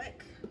real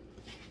quick.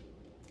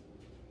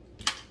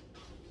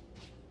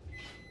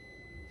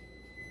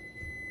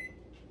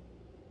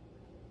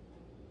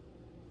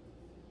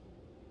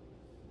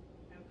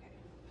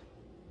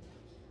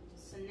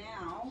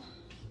 Now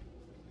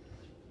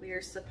we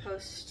are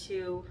supposed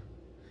to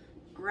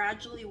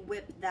gradually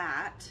whip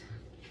that.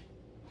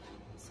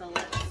 So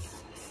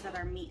let's set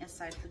our meat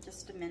aside for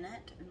just a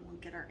minute and we'll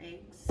get our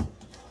eggs.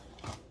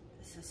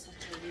 This is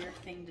such a weird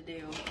thing to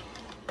do.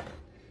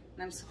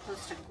 And I'm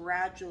supposed to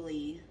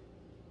gradually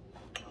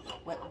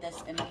whip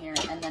this in here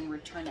and then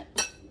return it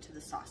to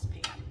the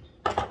saucepan.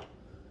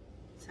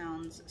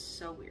 Sounds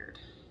so weird.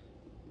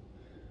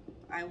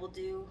 I will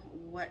do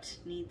what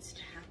needs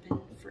to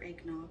happen for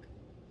eggnog.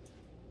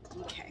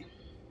 Okay.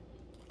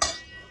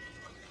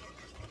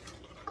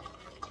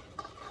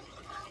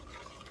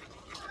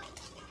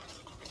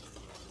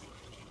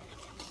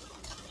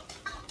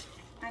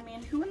 I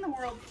mean, who in the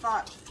world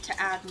thought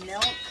to add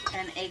milk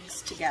and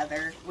eggs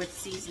together with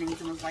seasonings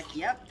and was like,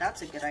 yep,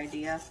 that's a good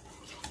idea.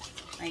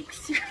 Like,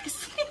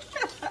 seriously?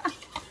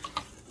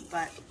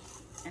 But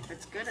if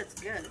it's good, it's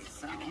good,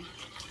 so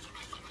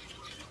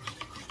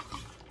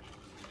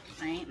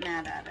I ain't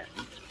mad at it.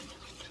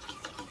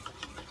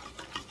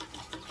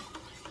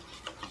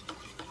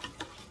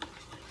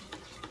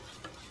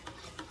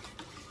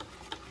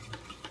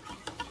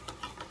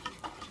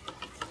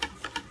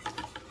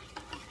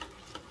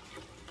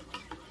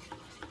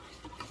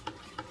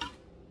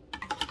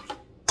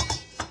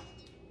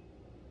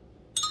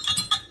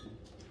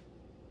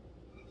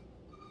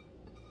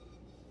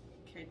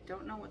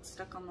 don't know what's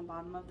stuck on the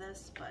bottom of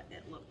this, but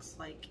it looks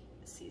like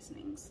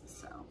seasonings,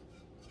 so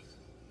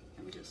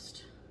I'm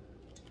just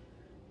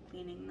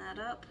cleaning that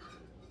up.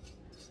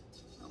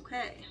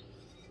 Okay.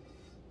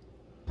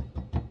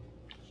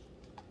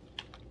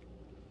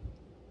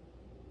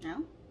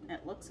 No,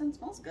 it looks and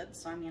smells good,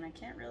 so I mean, I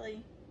can't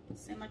really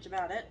say much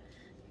about it.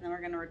 And then we're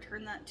going to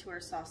return that to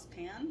our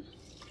saucepan.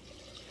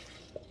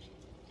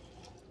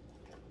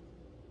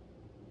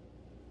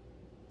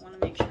 I want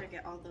to make sure I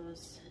get all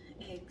those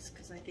eggs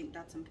because I think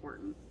that's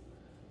important.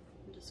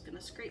 I'm just going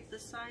to scrape the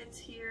sides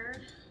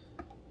here.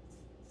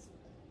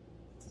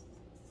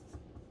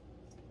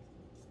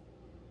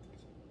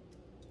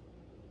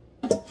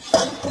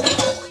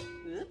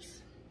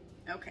 Oops.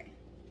 Okay.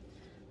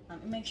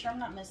 Let me make sure I'm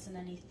not missing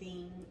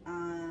anything.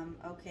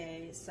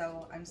 Okay,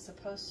 so I'm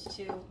supposed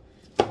to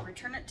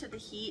return it to the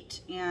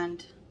heat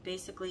and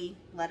basically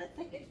let it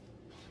thicken.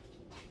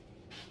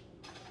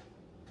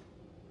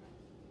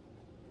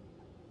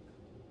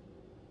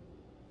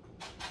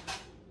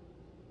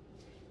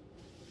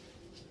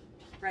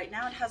 Right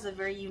now it has a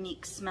very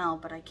unique smell,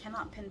 but I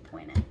cannot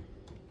pinpoint it.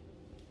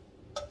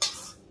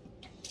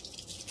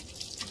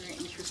 Very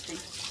interesting.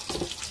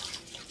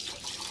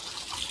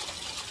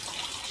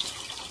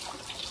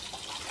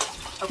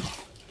 Okay,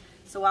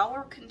 so while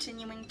we're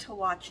continuing to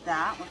watch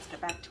that, let's get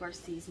back to our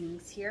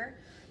seasonings here.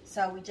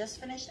 So we just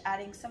finished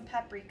adding some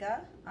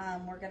paprika.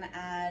 We're gonna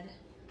add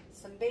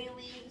some bay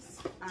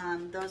leaves.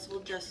 Those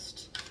will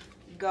just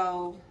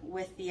go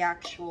with the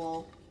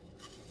actual,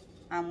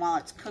 while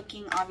it's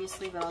cooking,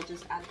 obviously, but I'll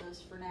just add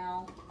those for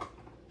now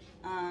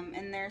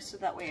in there so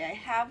that way I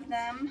have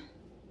them.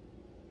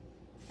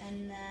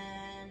 And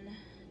then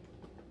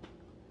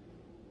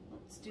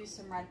let's do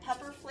some red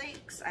pepper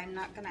flakes. I'm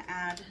not gonna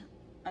add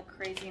a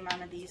crazy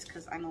amount of these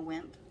because I'm a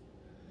wimp,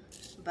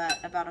 but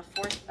about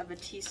 1/4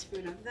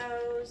 teaspoon of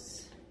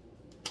those.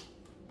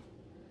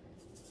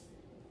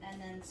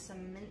 And then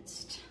some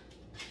minced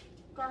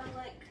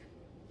garlic,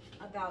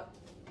 about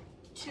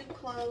 2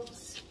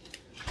 cloves.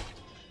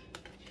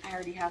 I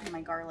already have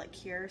my garlic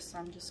here, so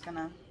I'm just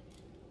gonna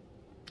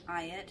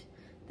eye it.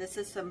 This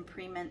is some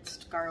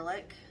pre-minced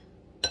garlic.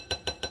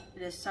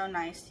 It is so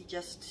nice.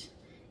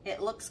 It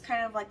looks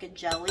kind of like a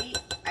jelly.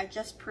 I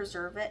just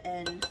preserve it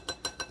in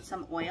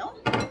some oil,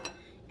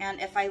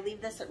 and if I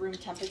leave this at room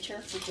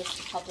temperature for just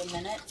a couple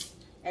minutes,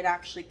 it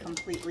actually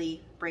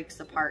completely breaks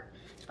apart,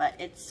 but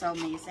it's so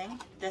amazing.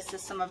 This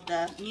is some of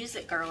the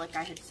music garlic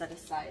I had set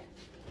aside,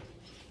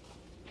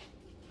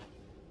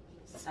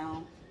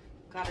 so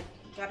gotta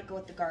go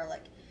with the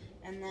garlic.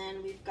 And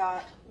then we've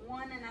got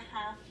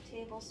 1½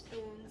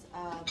 tablespoons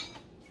of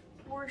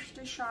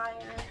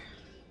Worcestershire,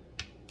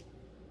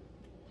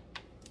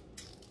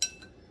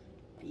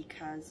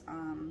 because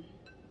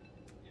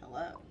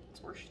hello,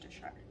 it's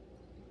Worcestershire.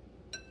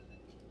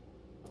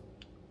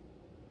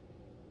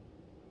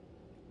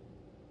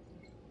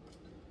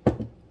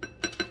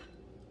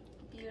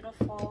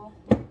 Beautiful.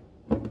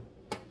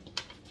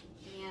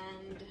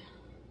 And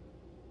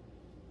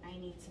I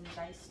need some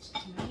diced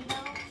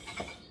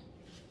tomatoes.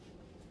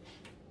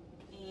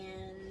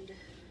 And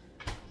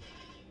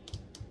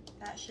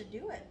that should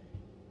do it.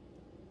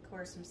 Of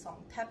course, some salt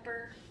and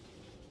pepper.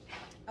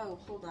 Oh,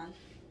 hold on.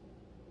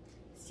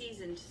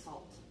 Seasoned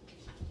salt.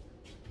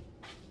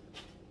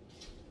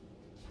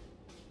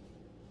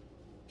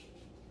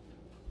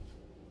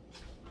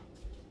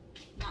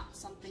 Not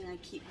something I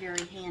keep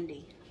very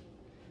handy.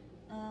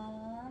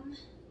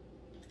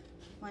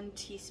 1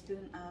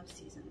 teaspoon of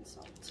seasoned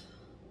salt.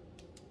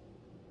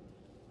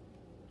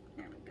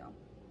 There we go.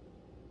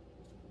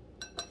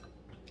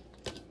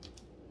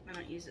 I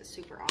don't use it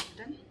super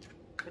often,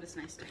 but it's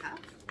nice to have.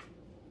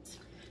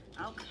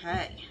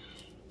 Okay.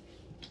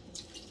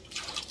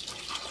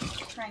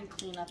 Try and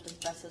clean up as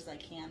best as I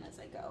can as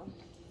I go.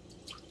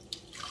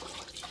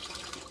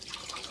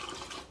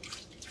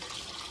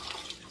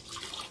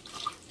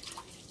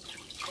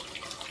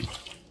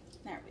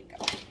 There we go.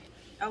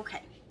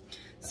 Okay.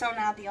 So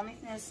now the only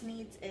thing this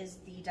needs is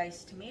the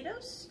diced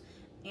tomatoes.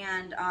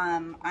 And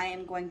I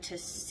am going to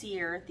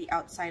sear the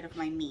outside of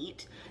my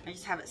meat. I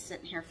just have it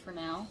sitting here for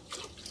now.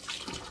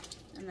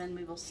 And then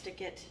we will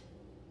stick it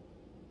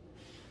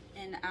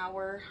in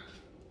our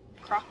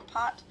crock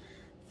pot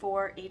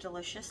for a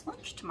delicious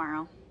lunch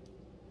tomorrow.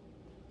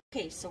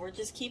 Okay, so we're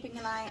just keeping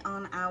an eye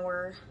on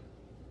our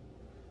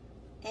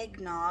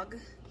eggnog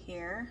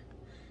here.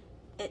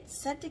 It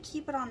said to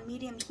keep it on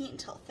medium heat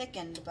until it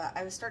thickened, but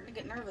I was starting to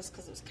get nervous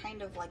because it was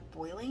kind of like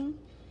boiling,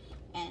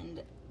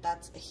 and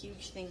that's a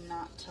huge thing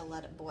not to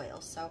let it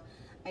boil. So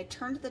I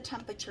turned the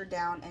temperature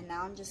down, and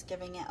now I'm just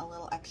giving it a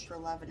little extra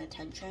love and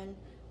attention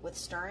with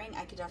stirring.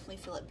 I could definitely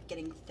feel it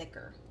getting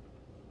thicker.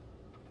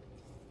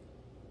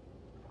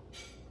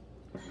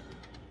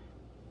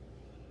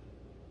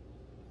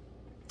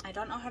 I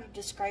don't know how to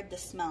describe the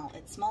smell.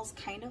 It smells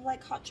kind of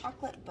like hot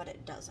chocolate, but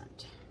it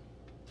doesn't.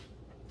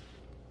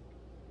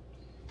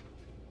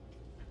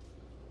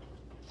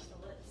 So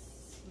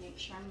let's make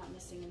sure I'm not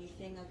missing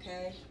anything,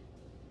 okay?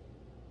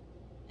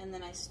 And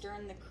then I stir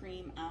in the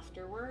cream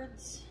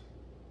afterwards.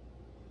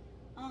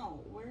 Oh,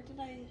 where did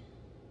I...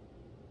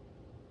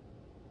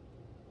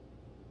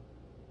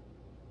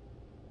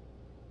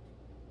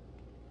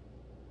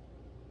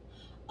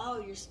 Oh,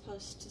 you're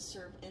supposed to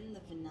serve in the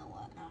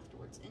vanilla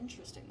afterwards.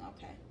 Interesting,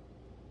 okay.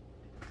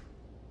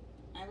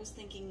 I was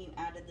thinking you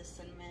added the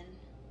cinnamon,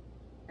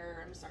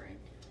 or I'm sorry,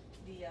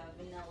 the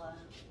vanilla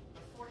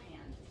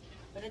beforehand.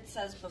 But it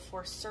says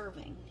before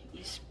serving,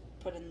 you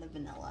put in the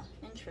vanilla.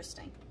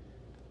 Interesting.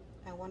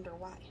 I wonder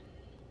why.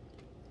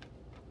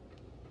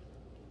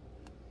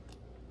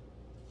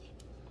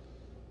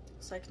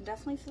 So I can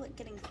definitely feel it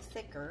getting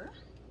thicker.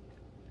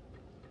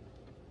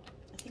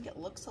 I think it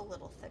looks a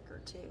little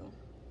thicker too.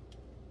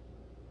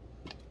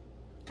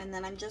 And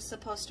then I'm just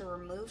supposed to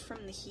remove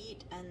from the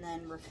heat and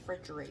then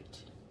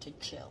refrigerate to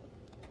chill.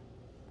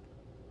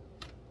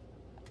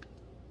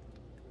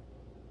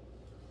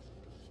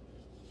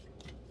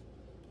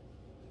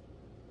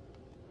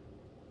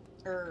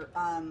 Or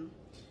I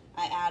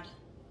add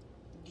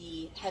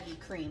the heavy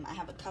cream. I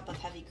have a cup of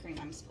heavy cream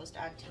I'm supposed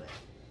to add to it.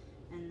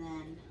 And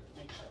then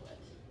I chill it.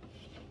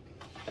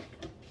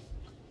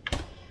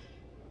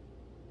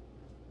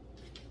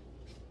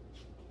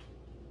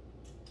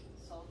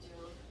 So I'll do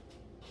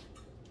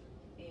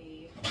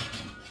a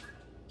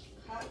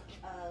cup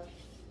of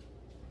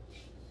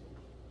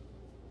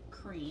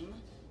cream,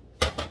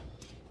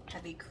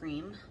 heavy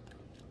cream.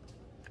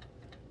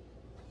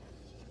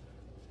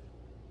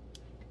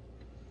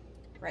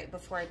 Right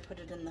before I put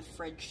it in the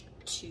fridge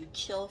to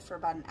chill for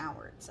about an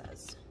hour, it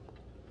says.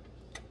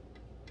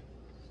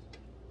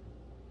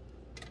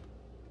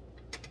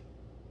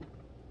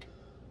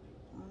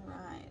 All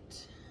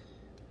right.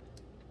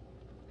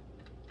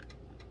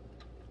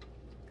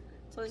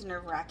 It's always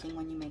nerve-wracking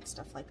when you make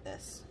stuff like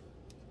this.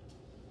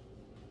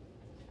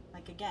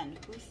 Like, again,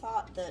 who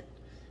thought that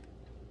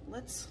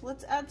let's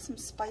add some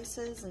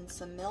spices and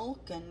some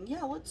milk and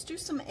yeah, let's do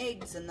some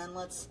eggs and then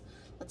let's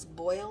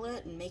boil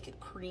it and make it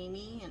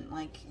creamy, and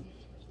like,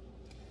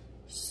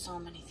 so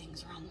many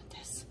things wrong with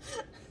this.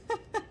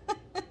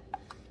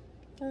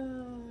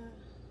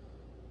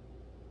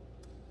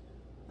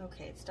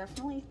 Okay, it's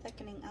definitely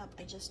thickening up.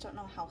 I just don't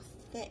know how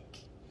thick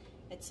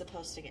it's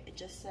supposed to get. It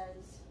just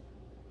says,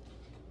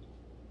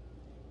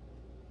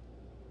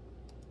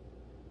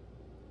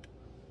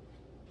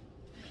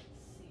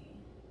 let's see,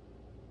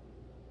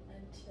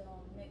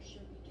 until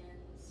mixture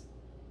begins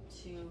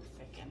to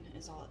thicken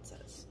is all it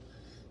says.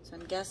 So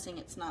I'm guessing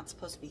it's not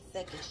supposed to be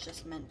thick, it's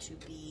just meant to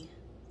be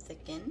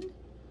thickened,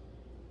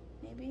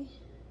 maybe?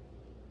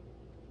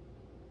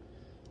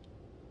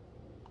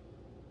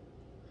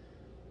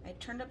 I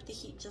turned up the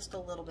heat just a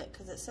little bit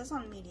because it says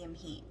on medium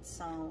heat,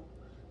 so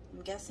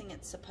I'm guessing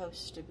it's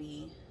supposed to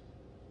be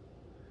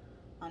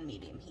on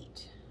medium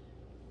heat.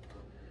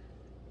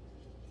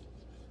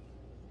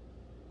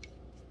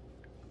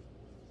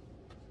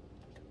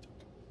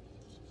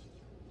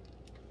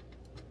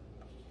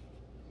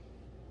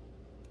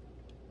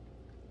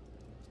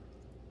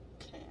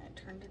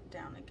 Turned it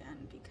down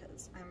again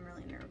because I'm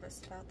really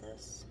nervous about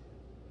this.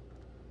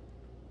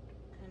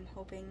 I'm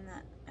hoping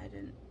that I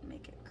didn't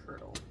make it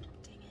curdle.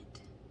 Dang it.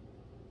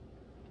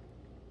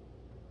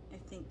 I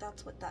think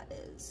that's what that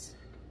is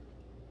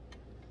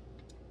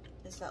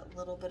that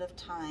little bit of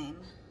time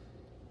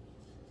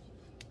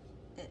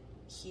it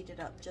heated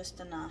up just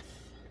enough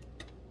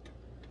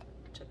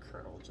to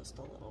curdle just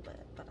a little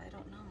bit, but I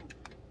don't know.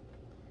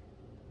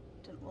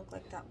 Didn't look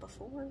like that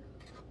before.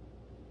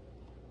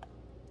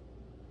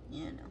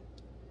 You know.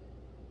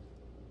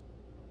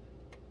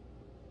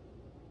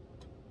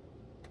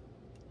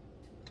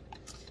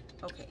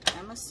 Okay,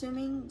 I'm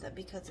assuming that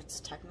because it's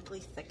technically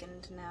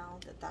thickened now,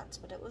 that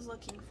that's what it was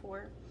looking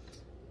for.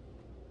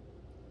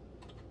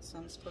 So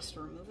I'm supposed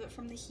to remove it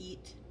from the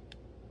heat.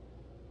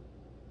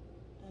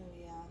 Oh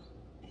yeah,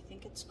 I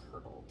think it's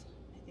curdled.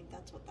 I think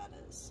that's what that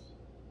is.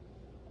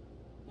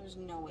 There's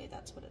no way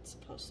that's what it's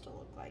supposed to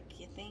look like,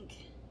 you think?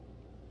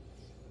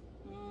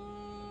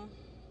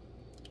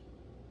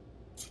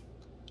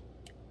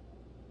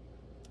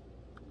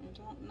 I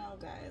don't know,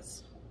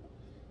 guys.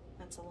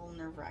 That's a little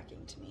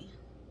nerve-wracking to me.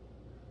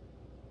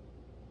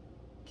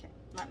 Okay,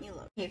 let me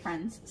look. Hey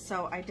friends,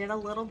 so I did a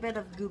little bit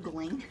of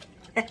Googling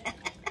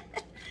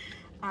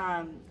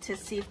to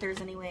see if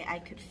there's any way I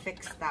could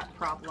fix that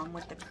problem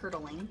with the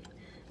curdling.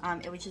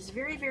 It was just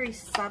very, very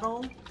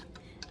subtle,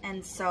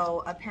 and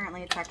so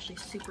apparently it's actually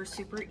super,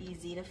 super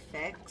easy to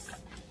fix,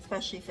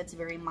 especially if it's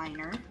very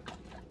minor.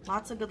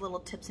 Lots of good little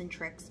tips and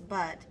tricks,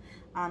 but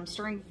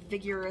stirring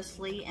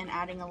vigorously and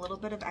adding a little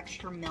bit of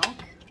extra milk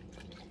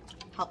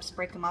helps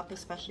break them up,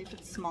 especially if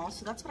it's small.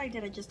 So that's what I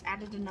did. I just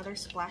added another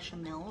splash of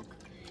milk,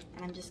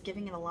 and I'm just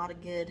giving it a lot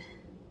of good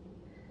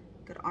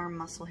arm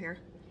muscle here.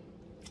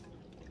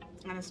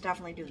 And it's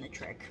definitely doing the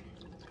trick.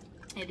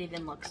 It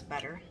even looks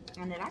better,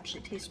 and it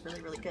actually tastes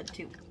really, really good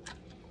too.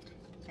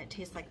 It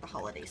tastes like the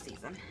holiday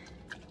season.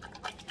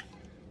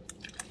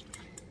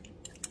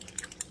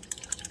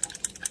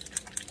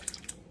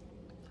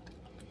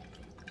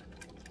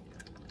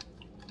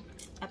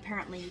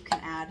 Apparently you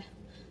can add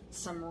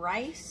some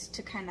rice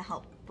to kind of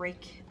help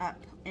break up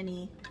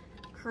any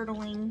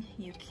curdling.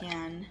 You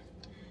can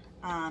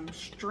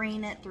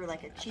strain it through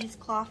like a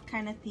cheesecloth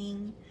kind of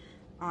thing.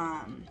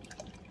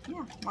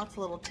 Yeah, lots of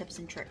little tips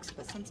and tricks,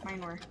 but since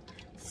mine were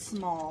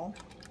small,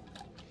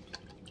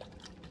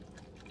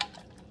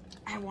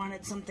 I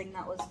wanted something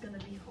that was going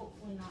to be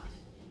hopefully not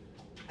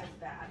as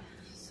bad.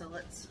 So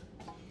let's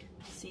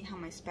see how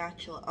my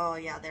spatula, oh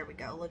yeah, there we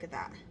go, look at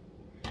that.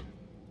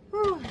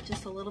 Whew,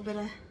 just a little bit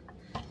of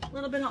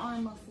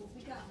arm muscles.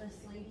 We got this,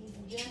 ladies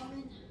and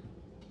gentlemen.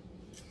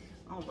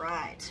 All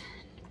right,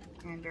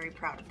 I'm very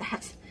proud of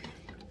that.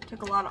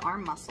 Took a lot of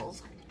arm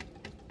muscles,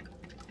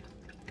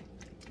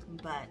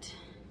 but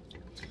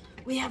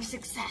we have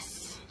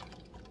success.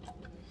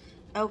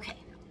 Okay,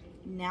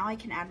 now I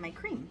can add my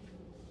cream.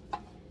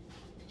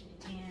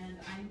 And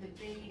I'm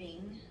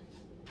debating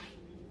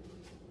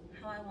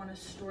how I want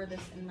to store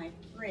this in my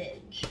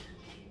fridge.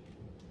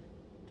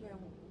 Do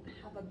I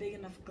have a big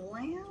enough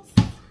glass?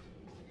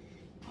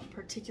 I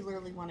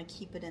particularly want to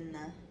keep it in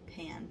the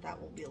pan.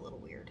 That will be a little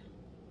weird.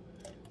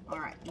 All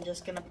right, I'm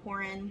just going to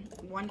pour in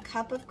 1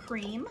 cup of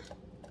cream,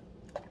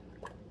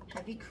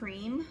 heavy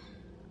cream.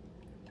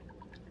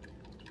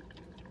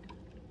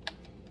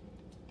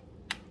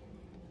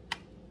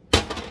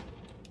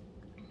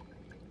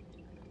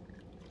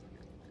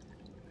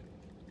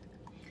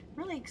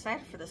 Really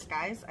excited for this,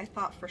 guys. I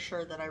thought for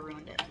sure that I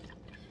ruined it,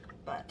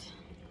 but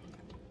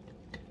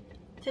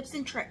tips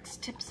and tricks,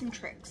 tips and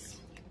tricks.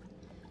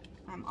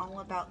 I'm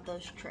all about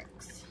those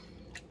tricks.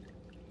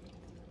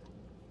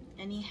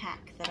 Any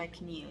hack that I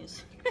can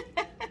use,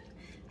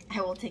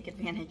 I will take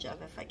advantage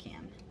of if I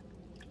can.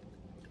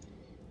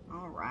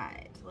 All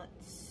right,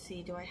 let's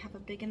see. Do I have a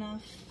big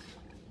enough?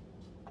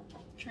 I'm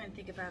trying to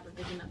think if I have a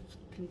big enough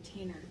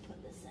container to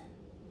put this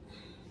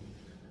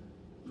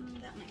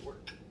in. That might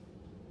work.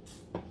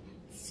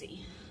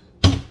 See,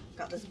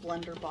 got this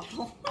blender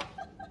bottle.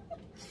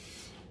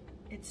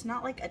 It's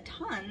not like a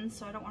ton,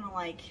 so I don't want to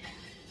like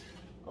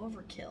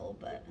overkill,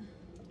 but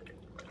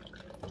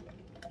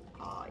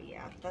oh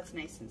yeah, that's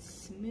nice and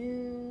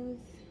smooth.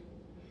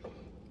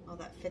 Oh,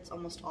 that fits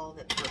almost all of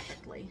it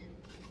perfectly.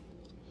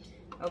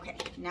 Okay,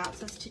 now it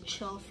says to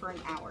chill for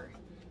an hour.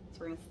 So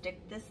we're gonna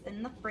stick this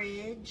in the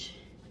fridge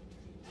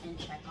and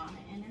check on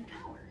it in an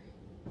hour.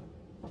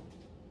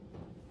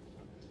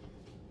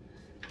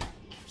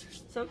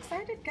 So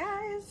excited,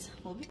 guys.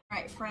 All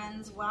right,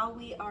 friends, while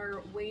we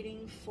are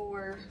waiting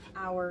for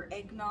our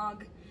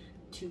eggnog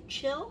to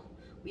chill,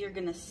 we are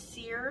gonna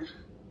sear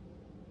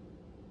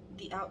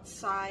the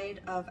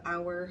outside of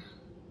our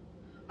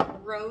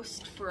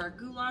roast for our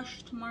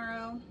goulash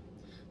tomorrow.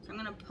 So I'm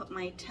gonna put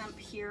my temp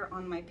here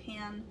on my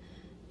pan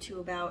to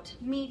about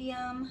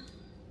medium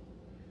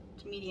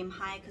to medium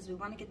high, because we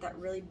want to get that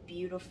really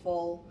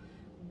beautiful,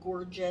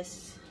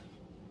 gorgeous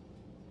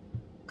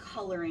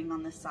coloring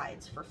on the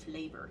sides for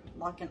flavor.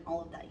 Lock in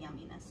all of that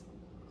yumminess.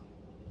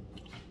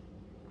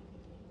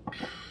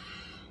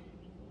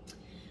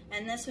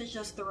 And this was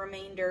just the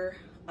remainder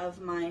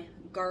of my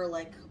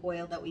garlic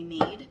oil that we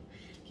made.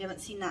 If you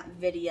haven't seen that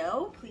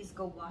video, please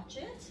go watch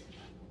it.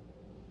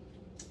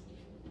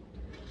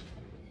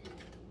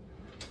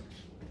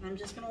 And I'm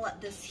just gonna let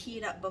this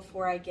heat up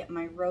before I get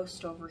my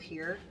roast over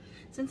here.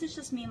 Since it's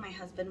just me and my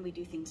husband, we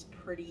do things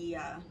pretty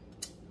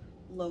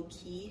low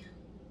key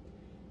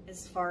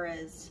as far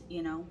as,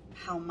 you know,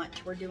 how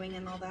much we're doing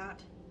and all that.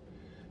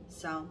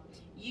 So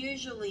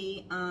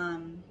usually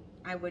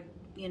I would,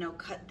 you know,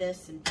 cut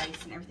this and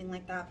dice and everything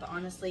like that, but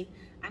honestly,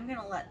 I'm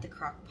gonna let the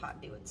crock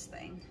pot do its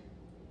thing.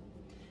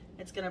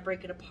 It's gonna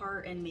break it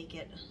apart and make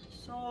it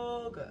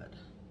so good.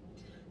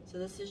 So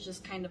this is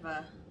just kind of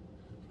a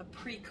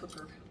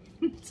pre-cooker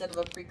instead of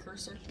a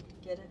precursor.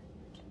 Get it?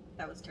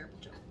 That was a terrible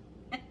joke.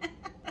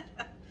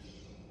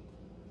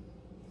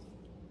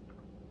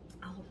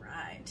 All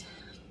right.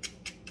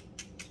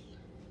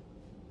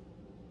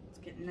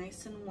 Get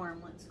nice and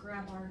warm. Let's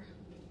grab our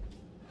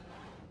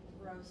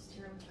roast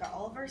here. We've got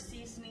all of our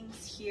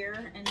seasonings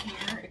here and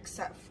here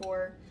except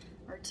for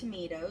our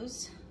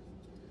tomatoes.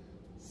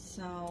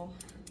 So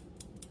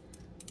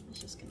I'm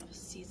just gonna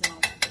season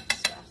all the good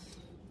stuff.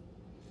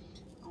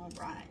 All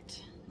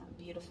right, that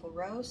beautiful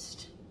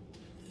roast.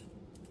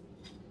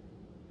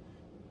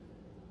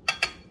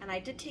 And I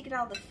did take it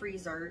out of the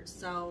freezer,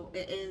 so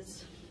it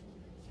is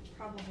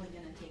probably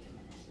gonna take a minute.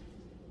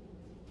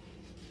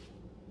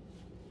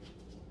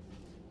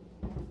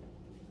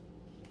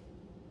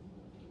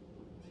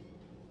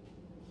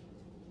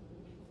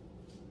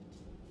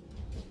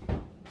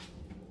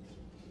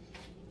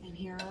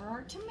 Here are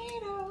our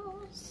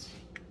tomatoes.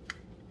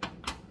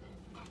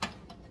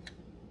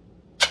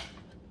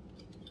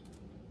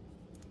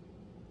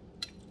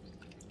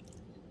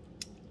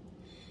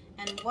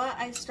 And what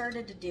I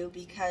started to do,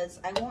 because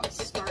I won't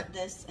start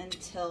this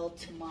until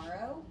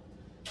tomorrow,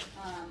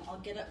 I'll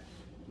get up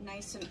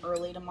nice and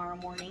early tomorrow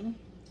morning.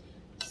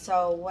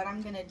 So what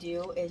I'm gonna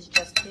do is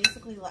just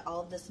basically let all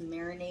of this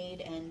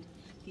marinate and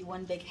be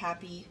one big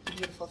happy,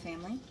 beautiful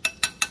family.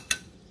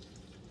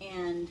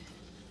 And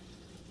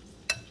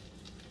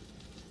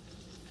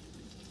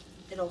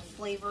it'll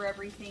flavor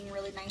everything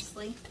really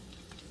nicely.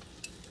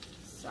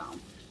 So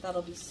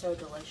that'll be so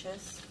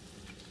delicious.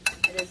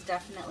 It is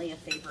definitely a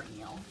favorite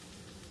meal.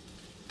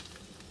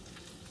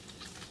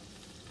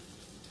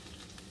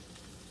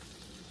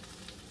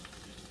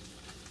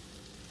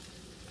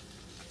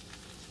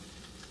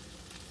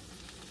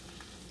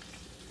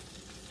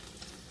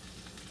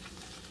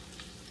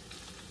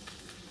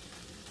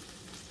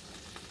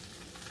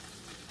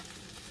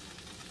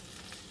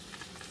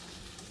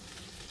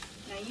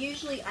 Now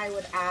usually I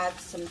would add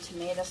some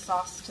tomato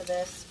sauce to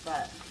this,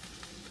 but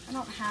I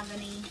don't have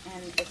any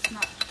and it's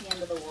not the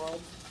end of the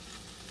world.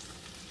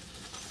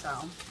 So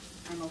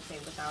I'm okay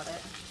without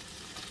it.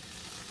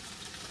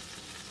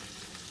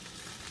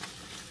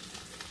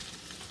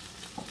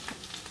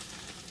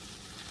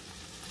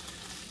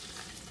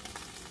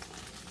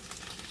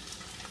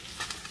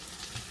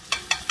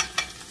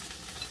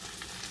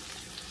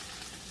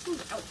 Ooh,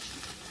 ouch.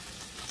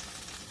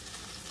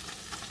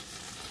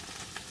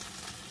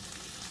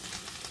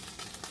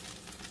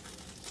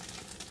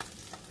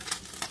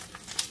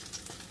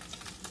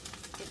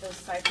 Get those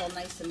sides all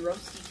nice and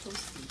roasty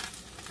toasty.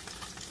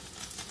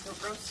 Don't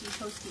roasty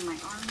toasty my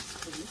arms,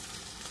 please.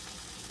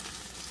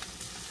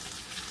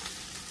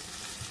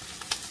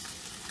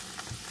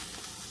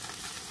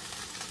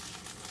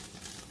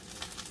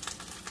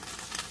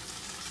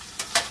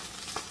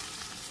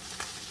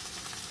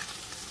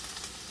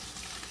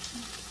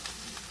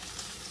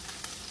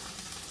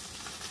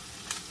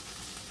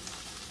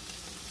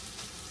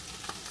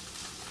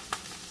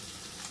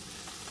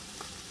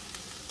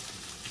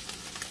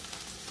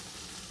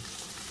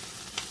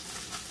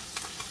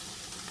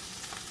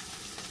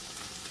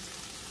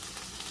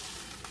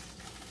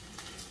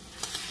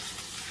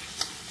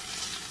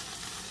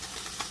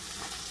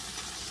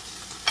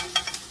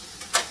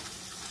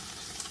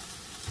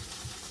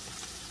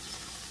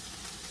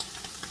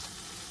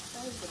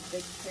 That was a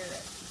big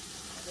carrot.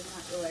 I did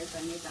not realize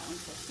I made that one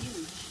so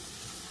huge.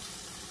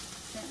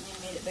 Apparently I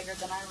made it bigger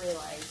than I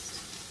realized.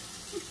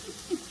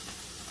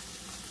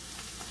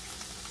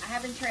 I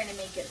have been trying to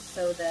make it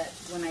so that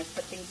when I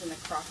put things in the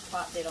crock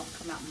pot, they don't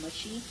come out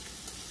mushy,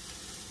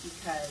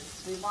 because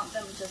we want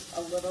them just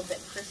a little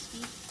bit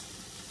crispy.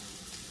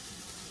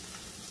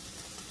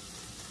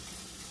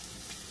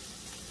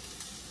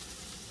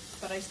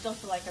 But I still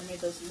feel like I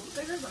made those a little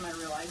bigger than I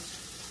realized.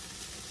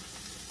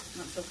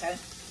 That's okay.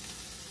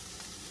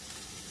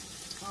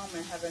 Oh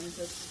my heavens,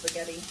 this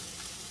spaghetti.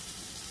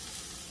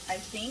 I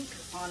think,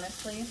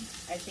 honestly,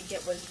 I think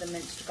it was the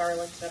minced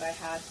garlic that I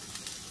had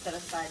set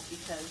aside,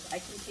 because I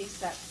can taste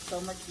that so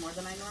much more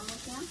than I normally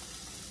can.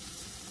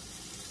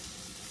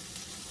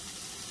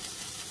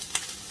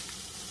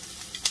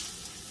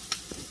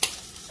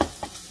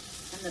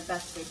 In the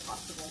best way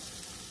possible.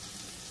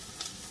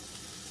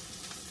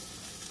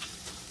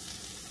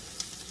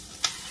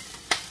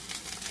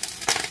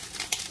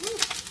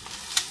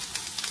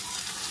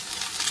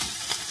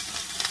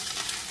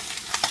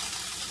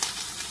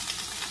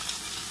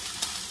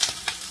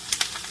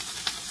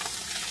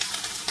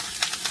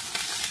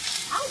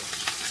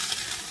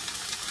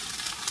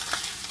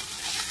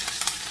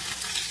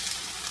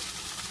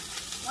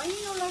 Why you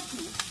don't like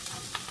me?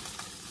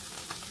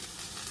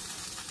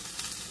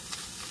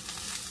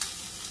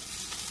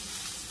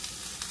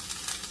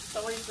 It's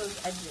always those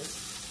edges.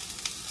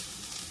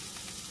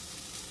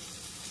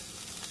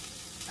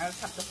 I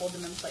just have to hold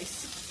them in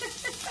place.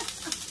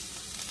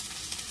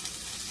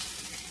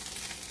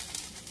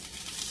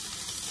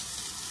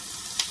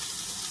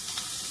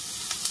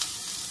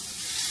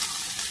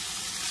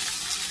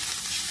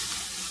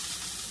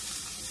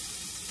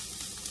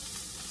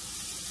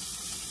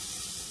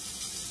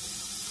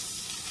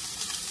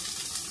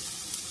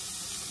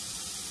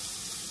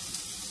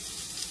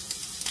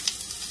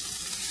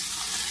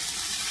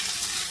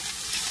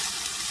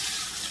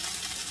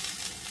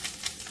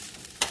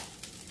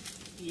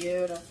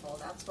 Beautiful.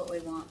 That's what we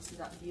want. See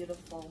that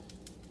beautiful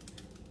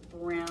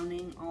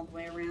browning all the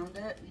way around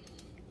it?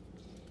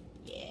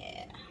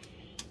 Yeah.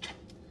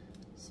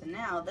 So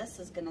now this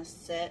is going to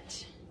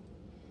sit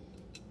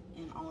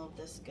in all of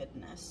this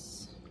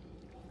goodness.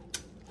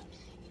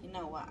 You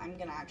know what? I'm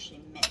going to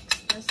actually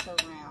mix this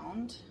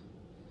around.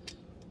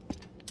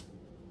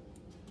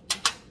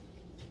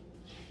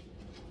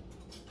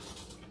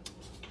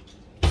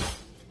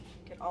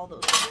 Get all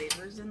those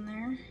flavors in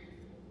there.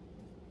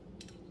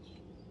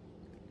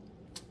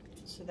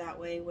 So that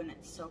way when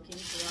it's soaking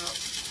throughout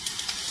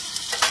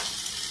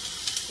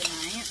the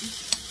night,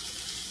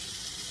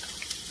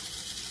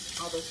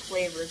 all those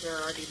flavors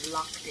are already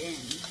locked in.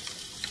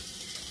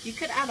 You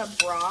could add a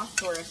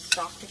broth or a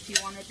stock if you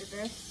wanted to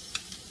this.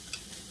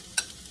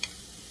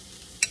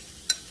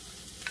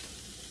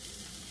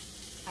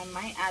 I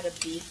might add a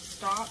beef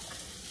stock.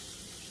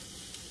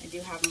 I do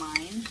have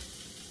mine.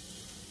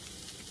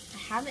 I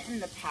have it in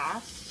the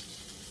past.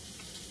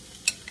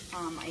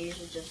 I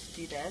usually just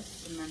do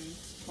this and then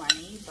it's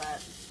plenty,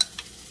 but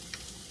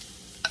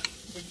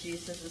the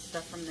juices and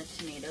stuff from the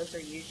tomatoes are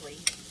usually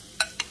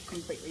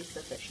completely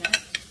sufficient.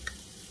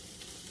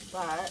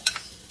 But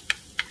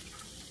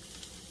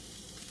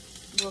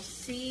we'll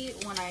see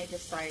when I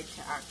decide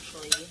to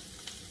actually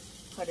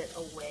put it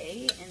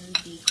away in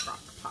the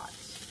crock pot.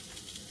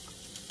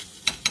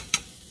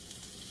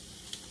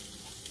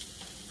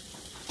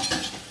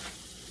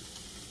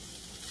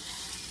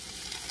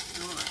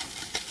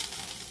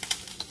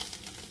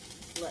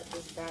 let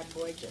this bad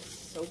boy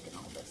just soak in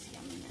all this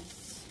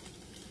yumminess.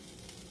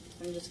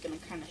 I'm just gonna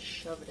kind of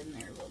shove it in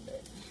there a little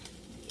bit.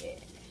 Yeah.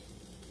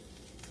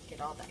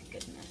 Get all that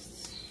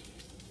goodness.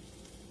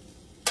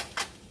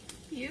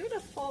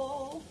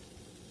 Beautiful.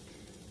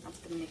 That's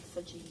gonna make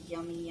such a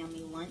yummy,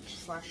 yummy lunch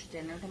slash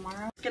dinner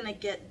tomorrow. I'm gonna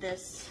get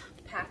this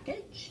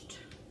packaged,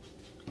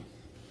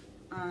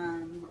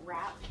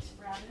 wrapped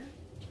rather.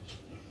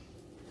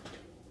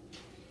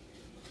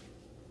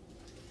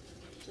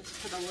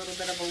 Just put a little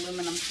bit of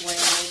aluminum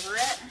foil over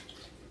it.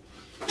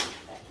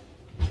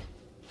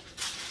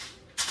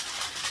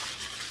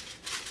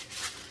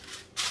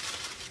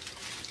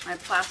 My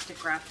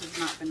plastic wrap has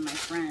not been my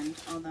friend,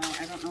 although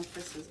I don't know if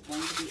this is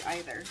going to be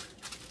either.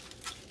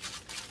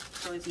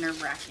 It's always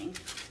nerve-wracking.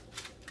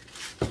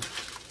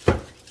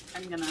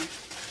 I'm gonna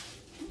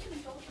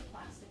go with the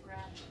plastic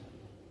wrap.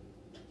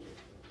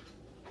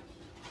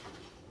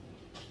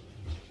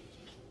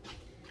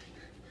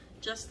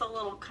 Just the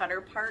little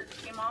cutter part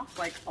came off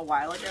like a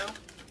while ago,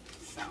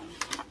 so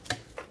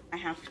I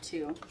have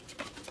to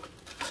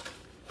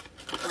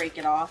break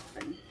it off,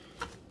 and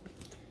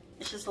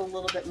it's just a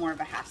little bit more of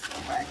a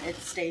hassle, but it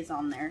stays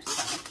on there,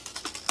 so.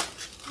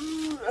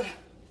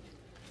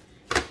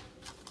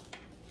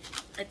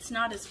 It's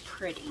not as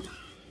pretty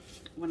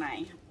when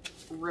I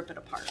rip it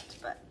apart,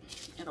 but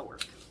it'll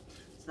work.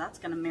 So that's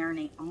gonna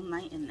marinate all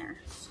night in there.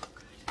 So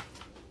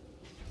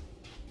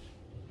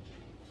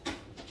good.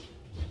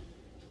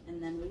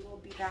 And then we will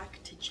be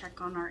back to check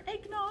on our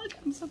eggnog.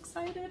 I'm so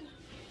excited.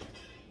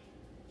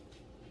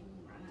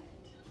 All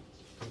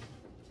right.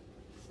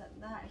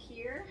 Set that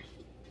here.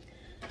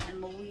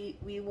 And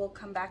we will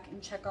come back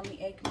and check on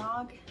the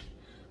eggnog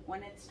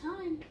when it's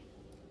time.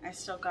 I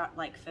still got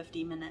like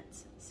 50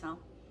 minutes, so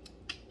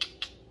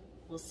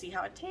we'll see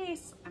how it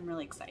tastes. I'm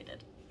really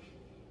excited.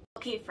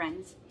 Okay,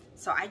 friends,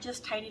 so I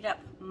just tidied up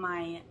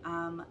my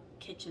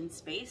kitchen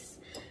space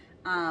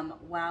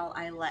while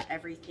I let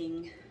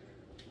everything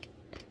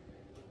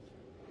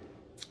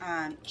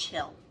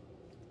chill.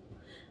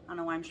 I don't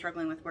know why I'm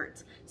struggling with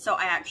words. So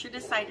I actually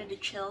decided to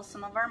chill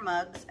some of our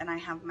mugs, and I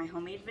have my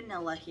homemade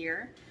vanilla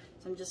here.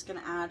 So I'm just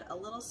gonna add a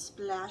little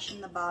splash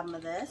in the bottom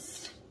of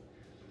this.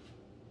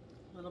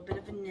 A little bit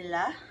of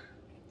vanilla.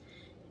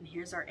 And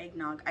here's our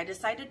eggnog. I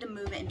decided to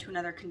move it into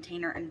another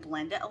container and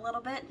blend it a little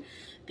bit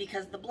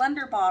because the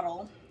blender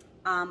bottle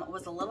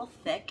was a little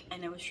thick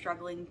and it was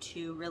struggling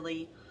to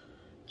really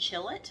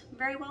chill it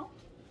very well.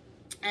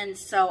 And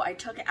so I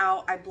took it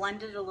out, I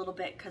blended it a little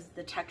bit because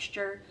the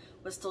texture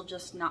was still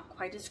just not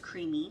quite as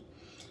creamy.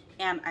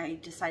 And I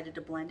decided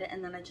to blend it,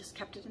 and then I just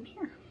kept it in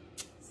here.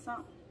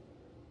 So.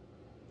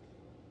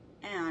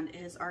 And it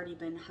has already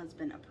been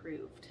husband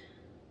approved.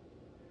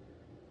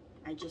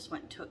 I just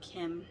went and took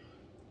him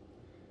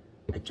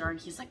a jar, and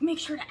he's like, make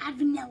sure to add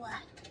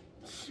vanilla.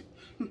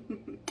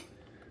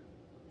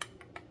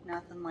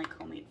 Nothing like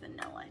homemade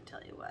vanilla, I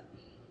tell you what.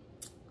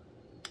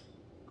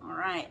 All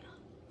right.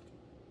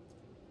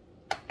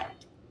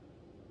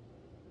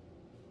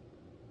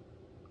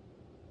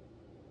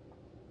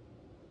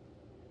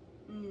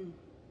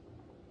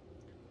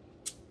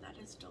 That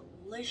is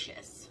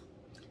delicious.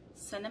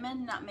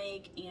 Cinnamon,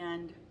 nutmeg,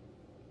 and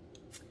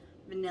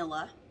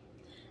vanilla.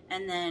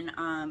 And then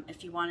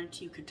if you wanted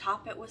to, you could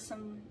top it with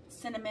some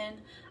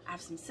cinnamon. I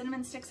have some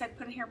cinnamon sticks I'd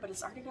put in here, but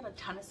it's already got a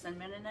ton of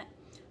cinnamon in it,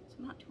 so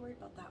I'm not too worried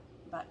about that.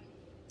 But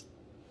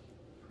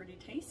pretty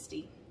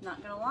tasty,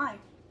 not gonna lie.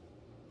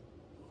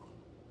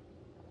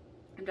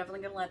 I'm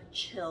definitely gonna let it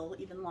chill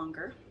even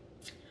longer,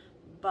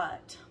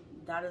 but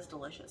that is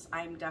delicious.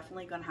 I'm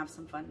definitely gonna have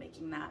some fun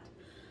making that.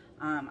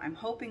 I'm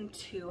hoping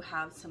to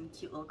have some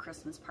cute little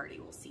Christmas party,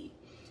 we'll see.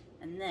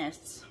 And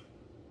this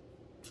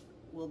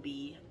will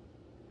be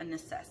a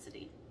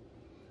necessity.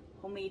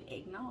 Homemade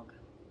eggnog.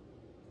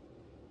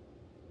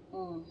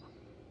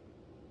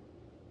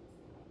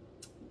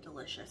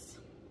 Delicious.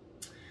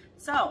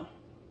 So,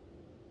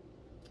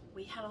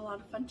 we had a lot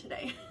of fun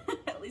today.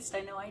 At least I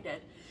know I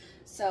did.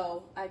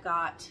 So, I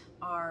got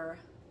our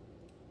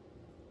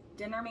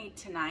dinner made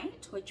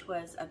tonight, which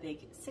was a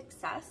big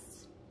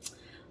success.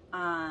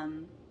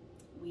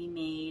 We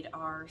made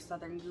our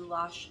southern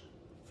goulash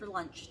for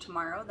lunch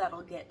tomorrow.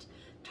 That'll get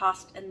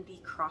tossed in the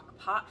crock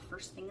pot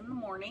first thing in the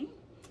morning.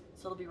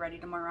 So it'll be ready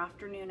tomorrow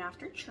afternoon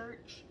after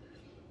church.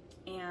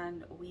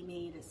 And we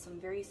made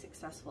some very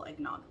successful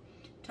eggnog.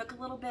 Took a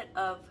little bit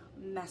of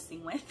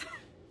messing with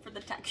for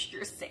the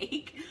texture's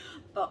sake,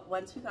 but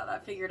once we got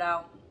that figured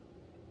out,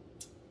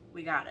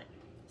 we got it.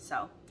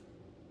 So,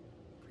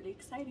 pretty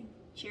exciting.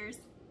 Cheers.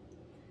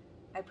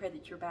 I pray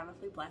that you're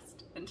bountifully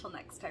blessed. Until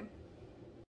next time.